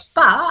large.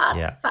 But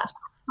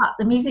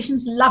the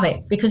musicians love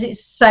it because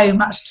it's so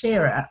much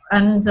clearer.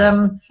 And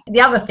the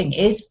other thing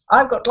is,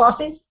 I've got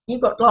glasses,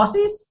 you've got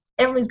glasses,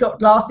 everybody's got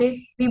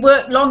glasses. We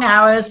work long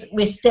hours,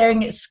 we're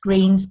staring at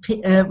screens,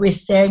 we're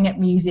staring at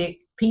music.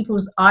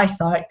 People's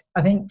eyesight,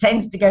 I think,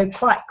 tends to go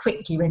quite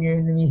quickly when you're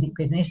in the music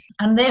business,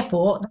 and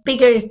therefore the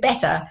bigger is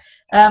better.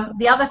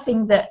 The other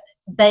thing that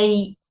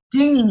they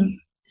do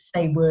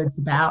say words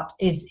about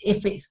is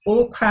if it's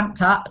all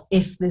cramped up,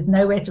 if there's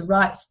nowhere to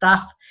write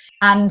stuff,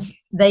 and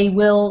they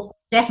will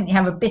definitely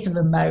have a bit of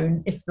a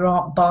moan if there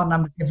aren't bar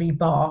numbers every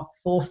bar.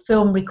 For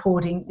film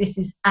recording, this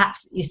is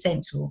absolutely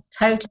essential,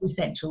 totally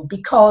essential,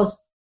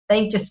 because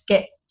they just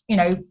get,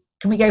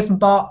 can we go from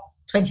bar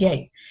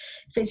 28?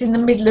 If it's in the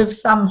middle of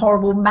some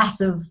horrible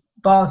mass of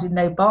bars with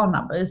no bar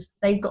numbers,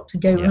 they've got to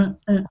go.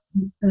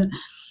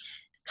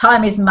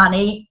 Time is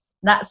money.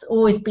 That's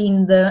always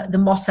been the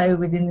motto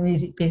within the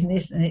music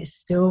business, and it's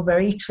still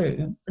very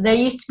true. There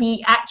used to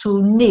be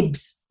actual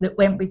nibs that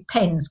went with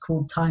pens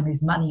called time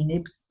is money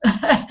nibs.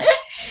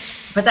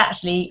 But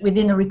actually,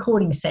 within a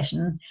recording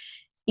session,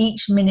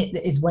 each minute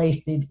that is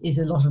wasted is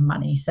a lot of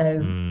money. So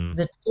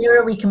the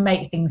clearer we can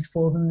make things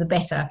for them, the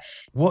better.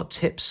 What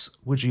tips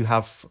would you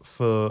have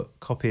for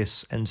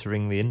copyists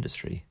entering the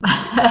industry?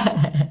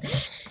 I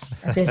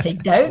was going to say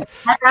don't.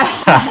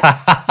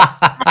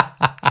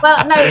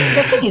 Well, no,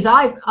 the thing is,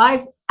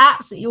 I've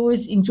absolutely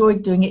always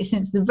enjoyed doing it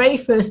since the very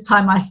first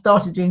time I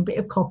started doing a bit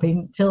of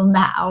copying till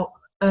now.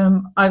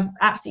 I've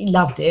absolutely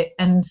loved it,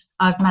 and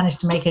I've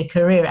managed to make a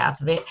career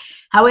out of it.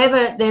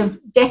 However, there've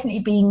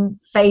definitely been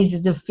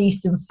phases of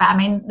feast and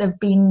famine. There've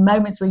been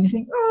moments where you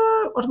think,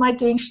 oh, what am I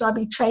doing? Should I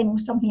be training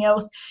for something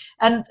else?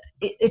 And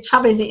the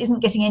trouble is, it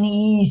isn't getting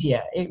any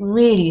easier. It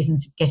really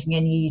isn't getting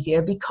any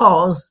easier,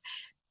 because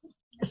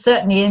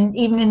certainly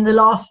even in the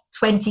last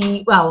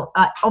 20,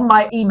 on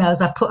my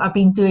emails I've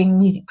been doing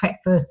music prep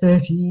for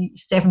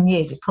 37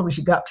 years. It probably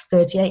should go up to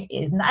 38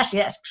 years, and actually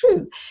that's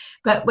true.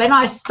 But when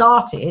I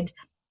started,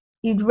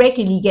 you'd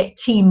regularly get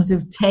teams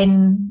of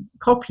 10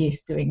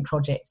 copyists doing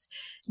projects.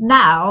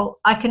 Now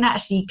I can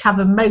actually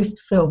cover most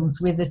films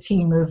with a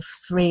team of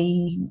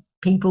 3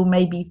 people,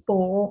 maybe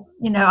 4.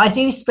 I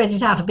do spread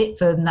it out a bit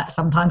further than that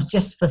sometimes,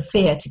 just for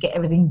fear to get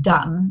everything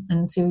done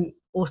and to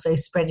also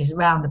spread it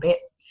around a bit.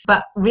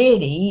 But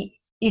really,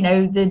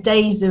 the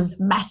days of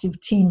massive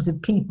teams of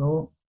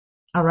people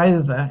are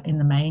over in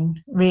the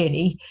main,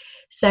 really.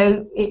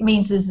 So it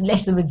means there's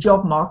less of a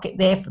job market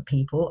there for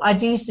people. I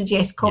do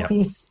suggest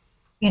copyists,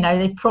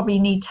 they probably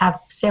need to have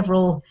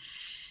several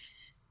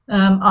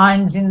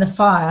irons in the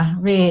fire,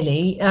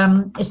 really,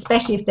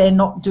 especially if they're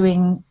not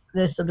doing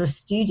the sort of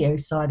studio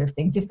side of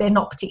things, if they're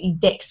not particularly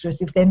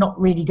dexterous, if they're not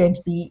really going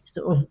to be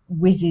sort of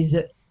whizzes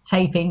at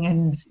taping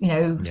and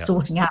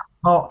sorting out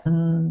parts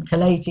and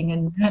collating,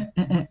 and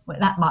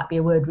that might be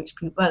a word which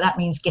people, that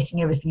means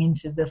getting everything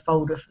into the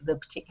folder for the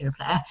particular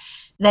player.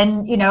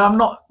 Then I'm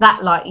not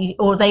that likely,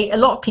 or a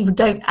lot of people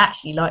don't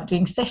actually like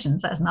doing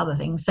sessions. That's another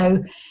thing.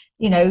 So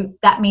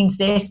that means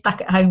they're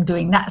stuck at home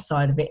doing that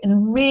side of it,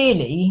 and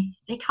really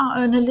they can't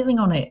earn a living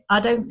on it. I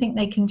don't think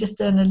they can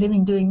just earn a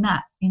living doing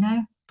that.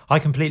 I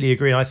completely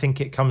agree. And I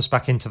think it comes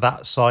back into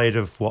that side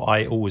of what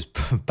I always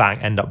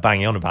end up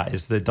banging on about,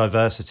 is the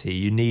diversity.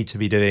 You need to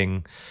be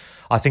doing,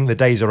 I think the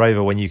days are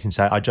over when you can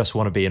say, I just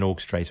want to be an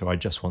orchestrator, I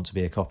just want to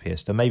be a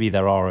copyist. And maybe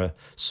there are a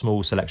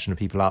small selection of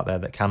people out there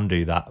that can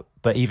do that.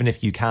 But even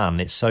if you can,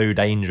 it's so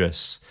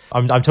dangerous.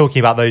 I'm talking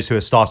about those who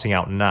are starting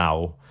out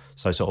now.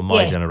 So sort of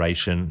my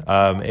generation,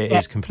 it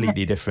is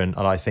completely different.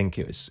 And I think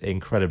it's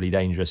incredibly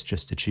dangerous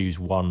just to choose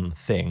one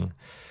thing.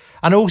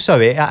 And also,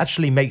 it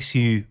actually makes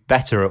you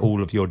better at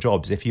all of your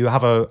jobs. If you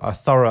have a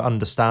thorough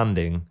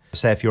understanding,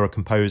 say if you're a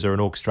composer, an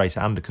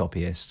orchestrator and a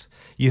copyist,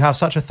 you have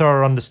such a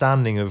thorough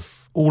understanding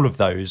of all of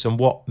those and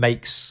what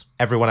makes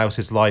everyone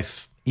else's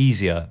life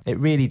easier. It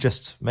really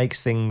just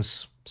makes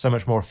things so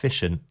much more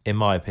efficient, in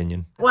my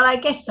opinion. Well, I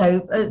guess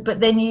so.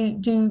 But then you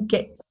do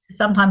get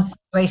sometimes a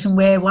situation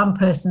where one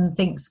person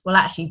thinks, well,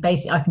 actually,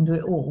 basically, I can do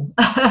it all.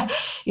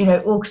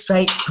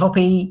 Orchestrate,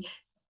 copy,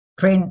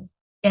 print,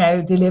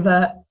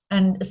 deliver.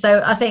 And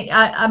so I think,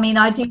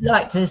 I do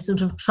like to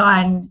sort of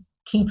try and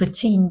keep a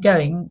team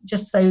going,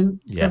 just so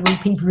several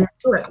people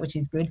do it, which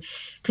is good.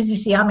 Because you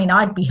see,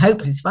 I'd be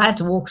hopeless if I had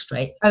to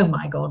orchestrate. Oh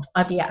my God,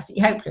 I'd be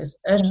absolutely hopeless.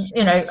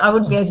 And, I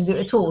wouldn't be able to do it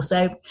at all.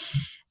 So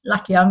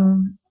lucky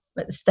I'm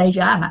at the stage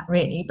I am at,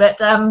 really.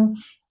 But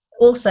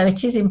also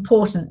it is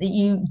important that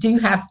you do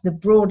have the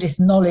broadest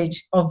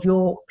knowledge of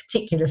your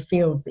particular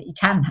field that you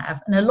can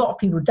have. And a lot of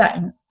people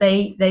don't.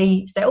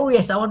 They say, oh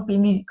yes, I want to be a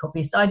music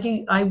copyist.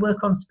 I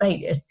work on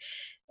Sibelius.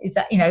 Is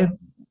that,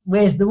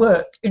 where's the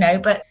work?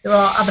 But there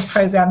are other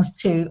programs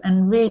too.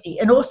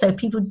 And also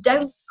people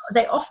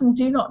they often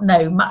do not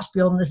know much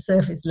beyond the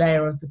surface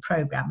layer of the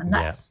program. And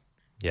that's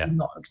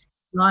not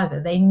acceptable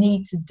either. They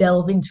need to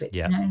delve into it.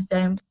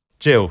 So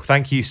Jill,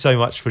 thank you so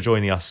much for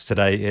joining us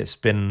today. It's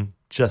been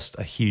just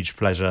a huge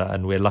pleasure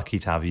and we're lucky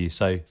to have you.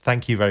 So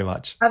thank you very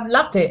much. I've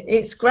loved it.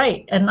 It's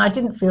great. And I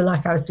didn't feel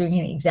like I was doing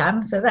an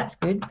exam, so that's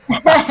good.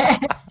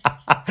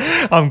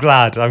 I'm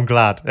glad.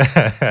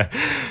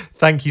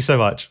 Thank you so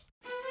much.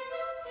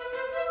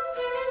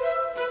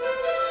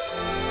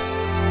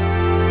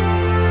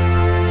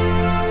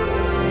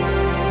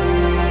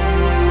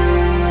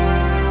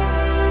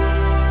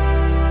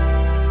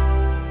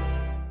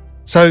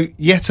 So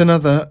yet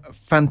another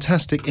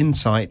fantastic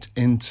insight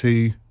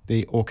into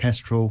the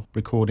orchestral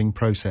recording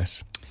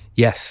process.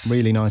 Yes.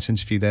 Really nice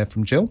interview there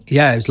from Jill.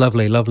 Yeah, it was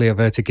lovely of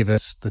her to give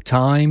us the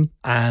time.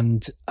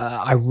 And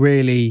I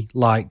really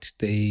liked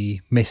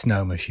the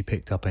misnomer she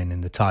picked up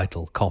in the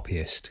title,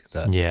 copyist.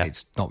 That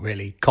it's not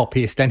really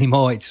copyist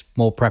anymore, it's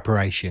more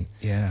preparation.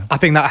 Yeah. I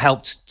think that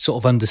helped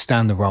sort of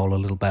understand the role a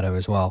little better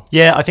as well.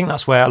 Yeah, I think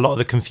that's where a lot of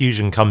the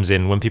confusion comes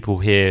in when people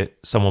hear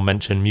someone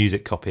mention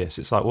music copyist.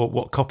 It's like, well,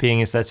 what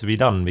copying is there to be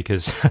done?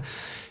 Because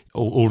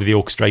all of the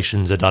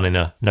orchestrations are done in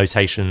a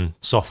notation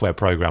software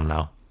program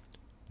now.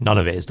 None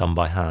of it is done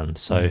by hand.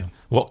 So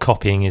what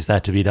copying is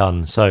there to be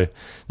done? So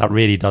that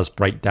really does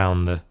break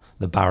down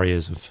the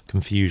barriers of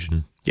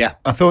confusion. Yeah.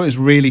 I thought it was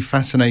really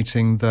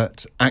fascinating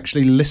that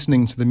actually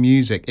listening to the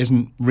music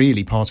isn't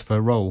really part of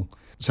her role.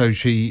 So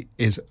she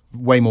is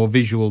way more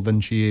visual than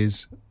she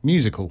is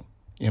musical.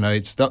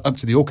 It's up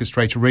to the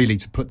orchestrator really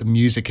to put the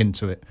music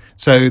into it.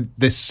 So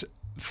this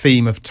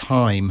theme of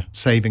time,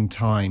 saving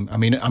time. I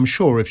mean, I'm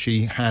sure if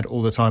she had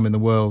all the time in the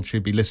world,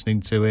 she'd be listening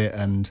to it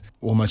and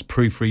almost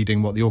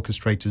proofreading what the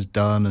orchestrator's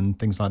done and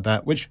things like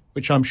that, which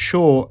I'm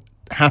sure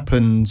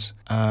happens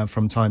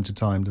from time to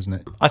time, doesn't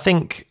it? I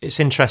think it's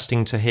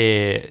interesting to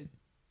hear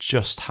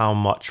just how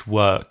much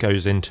work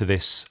goes into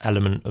this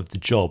element of the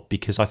job,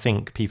 because I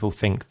think people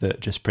think that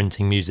just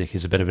printing music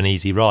is a bit of an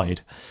easy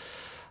ride.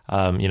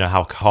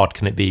 How hard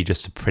can it be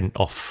just to print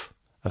off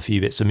a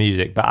few bits of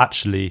music? But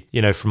actually,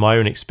 from my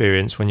own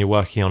experience, when you're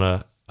working on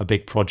a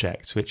big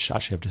project, which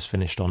actually I've just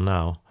finished on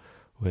now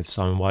with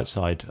Simon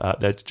Whiteside,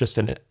 there's just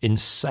an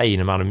insane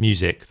amount of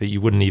music that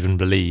you wouldn't even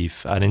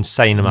believe, an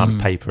insane amount of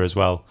paper as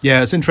well.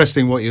 Yeah, it's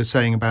interesting what you're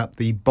saying about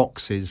the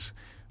boxes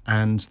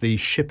and the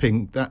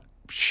shipping, that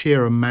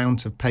sheer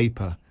amount of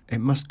paper. It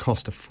must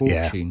cost a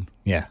fortune.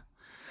 Yeah.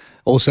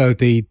 Also,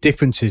 the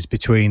differences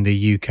between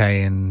the UK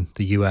and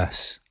the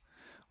US,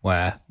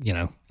 where,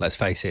 let's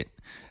face it,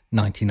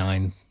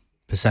 99%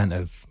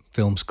 of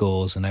film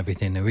scores and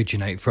everything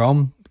originate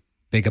from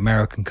big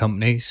American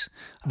companies.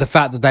 The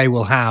fact that they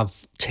will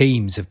have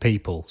teams of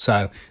people.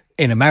 So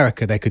in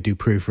America, they could do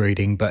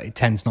proofreading, but it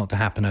tends not to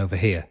happen over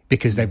here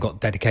because they've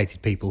got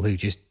dedicated people who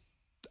just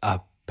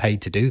are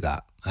paid to do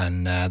that.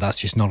 And that's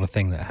just not a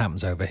thing that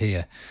happens over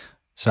here.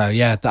 So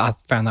yeah, I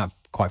found that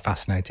quite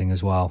fascinating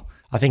as well.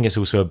 I think it's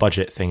also a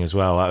budget thing as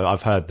well.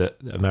 I've heard that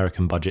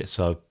American budgets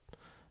are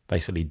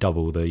basically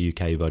double the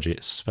UK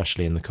budgets,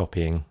 especially in the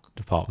copying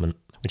department,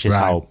 which is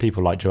how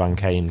people like Joanne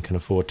Kane can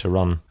afford to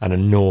run an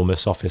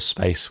enormous office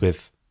space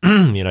with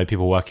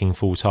people working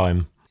full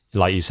time,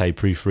 like you say,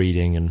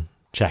 proofreading and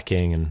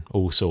checking and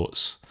all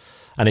sorts.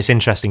 And it's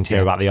interesting to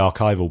hear about the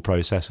archival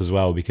process as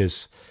well,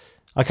 because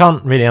I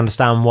can't really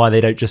understand why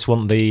they don't just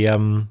want the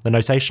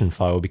notation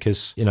file,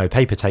 because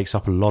paper takes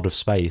up a lot of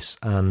space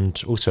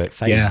and also it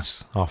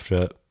fades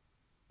after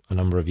a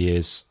number of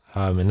years.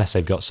 Unless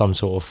they've got some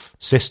sort of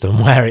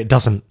system where it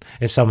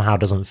somehow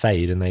doesn't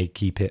fade and they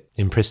keep it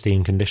in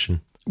pristine condition.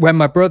 When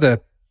my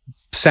brother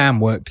Sam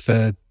worked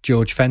for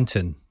George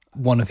Fenton,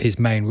 one of his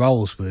main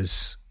roles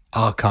was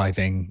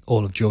archiving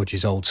all of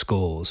George's old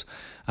scores.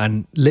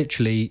 And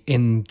literally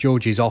in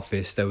George's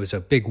office, there was a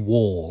big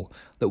wall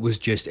that was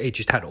just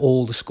had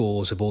all the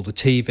scores of all the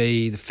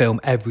TV, the film,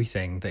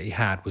 everything that he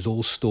had was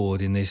all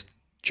stored in this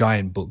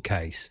giant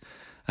bookcase.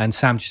 And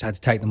Sam just had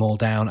to take them all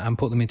down and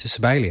put them into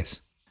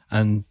Sibelius.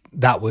 And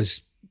that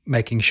was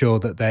making sure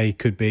that they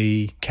could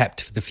be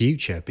kept for the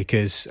future,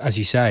 because, as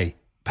you say,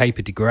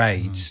 paper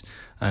degrades.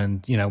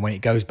 And, when it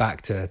goes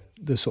back to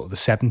the sort of the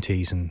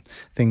 70s and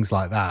things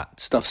like that,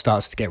 stuff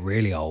starts to get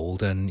really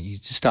old and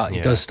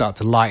it does start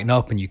to lighten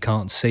up and you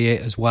can't see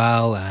it as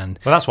well. And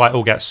that's why it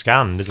all gets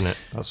scanned, isn't it?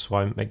 That's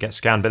why it gets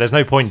scanned. But there's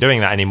no point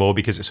doing that anymore,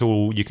 because it's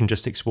all, you can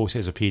just export it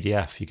as a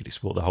PDF. You could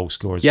export the whole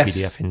score as a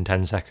PDF in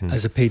 10 seconds.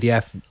 As a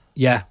PDF.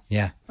 Yeah.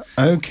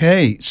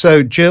 Okay,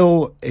 so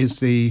Jill is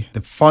the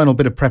final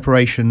bit of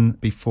preparation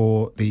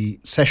before the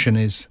session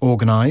is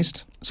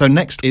organised. So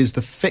next is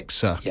the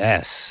fixer.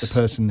 Yes. The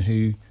person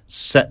who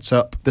sets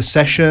up the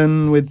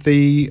session with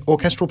the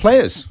orchestral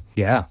players.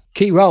 Yeah.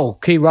 Key role,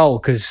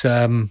 because,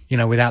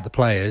 without the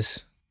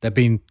players, there'd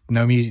been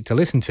no music to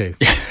listen to.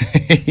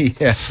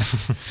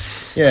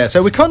 Yeah,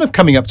 so we're kind of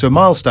coming up to a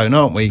milestone,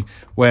 aren't we,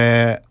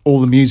 where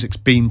all the music's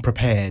been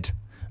prepared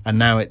and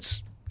now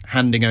it's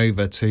handing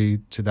over to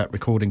that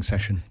recording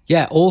session.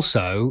 Yeah,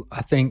 also,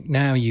 I think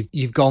now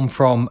you've gone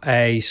from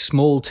a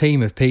small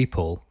team of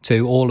people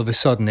to all of a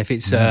sudden, if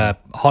it's a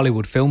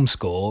Hollywood film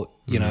score,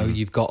 you know,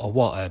 you've got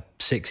a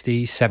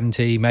 60,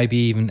 70, maybe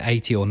even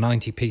 80 or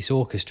 90 piece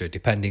orchestra,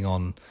 depending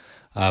on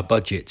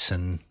budgets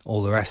and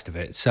all the rest of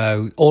it.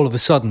 So all of a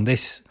sudden,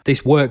 this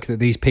work that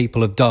these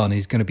people have done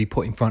is going to be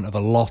put in front of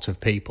a lot of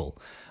people,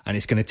 and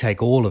it's going to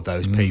take all of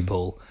those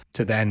people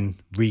to then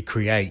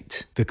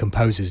recreate the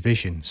composer's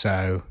vision.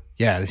 So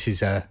yeah, this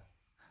is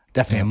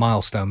definitely a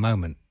milestone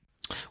moment.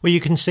 Well,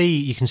 you can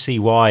see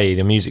why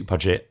the music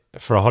budget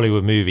for a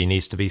Hollywood movie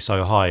needs to be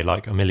so high,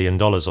 like $1 million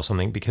or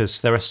something,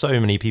 because there are so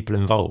many people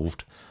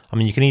involved. I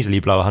mean, you can easily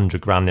blow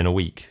 $100,000 in a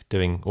week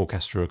doing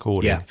orchestra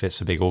recording if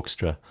it's a big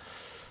orchestra.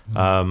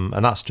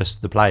 And that's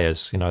just the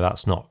players, you know,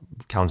 that's not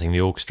counting the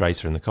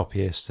orchestrator and the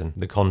copyist and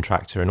the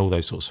contractor and all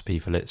those sorts of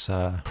people. It's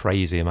a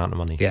crazy amount of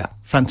money. Yeah.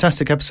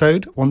 Fantastic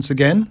episode once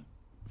again.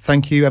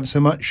 Thank you ever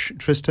so much,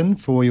 Tristan,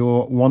 for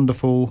your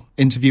wonderful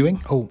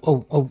interviewing.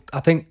 Oh!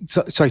 I think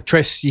sorry,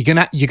 Tris. You're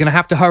gonna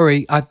have to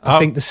hurry. I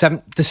think the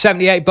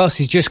 78 bus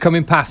is just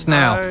coming past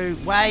now. No,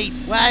 wait.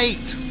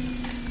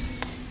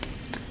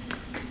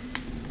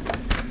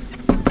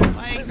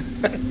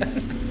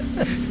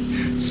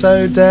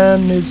 So,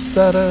 Dan, is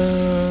that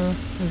a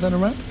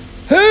wrap?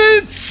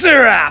 It's a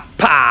wrap.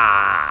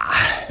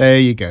 There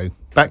you go.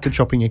 Back to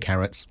chopping your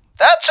carrots.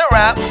 That's a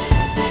wrap.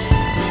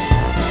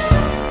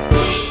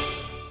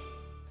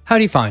 How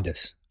do you find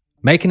us?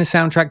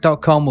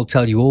 Makingasoundtrack.com will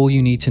tell you all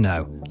you need to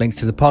know. Links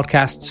to the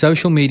podcast,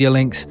 social media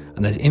links,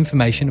 and there's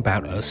information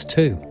about us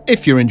too.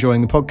 If you're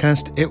enjoying the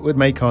podcast, it would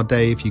make our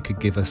day if you could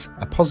give us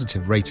a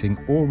positive rating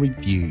or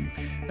review.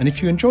 And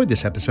if you enjoyed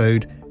this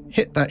episode,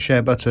 hit that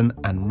share button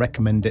and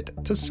recommend it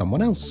to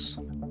someone else.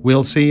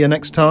 We'll see you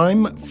next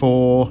time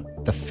for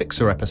the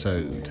Fixer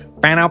episode.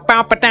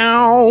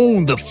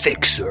 The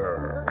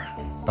Fixer.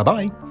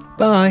 Bye-bye.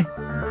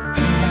 Bye.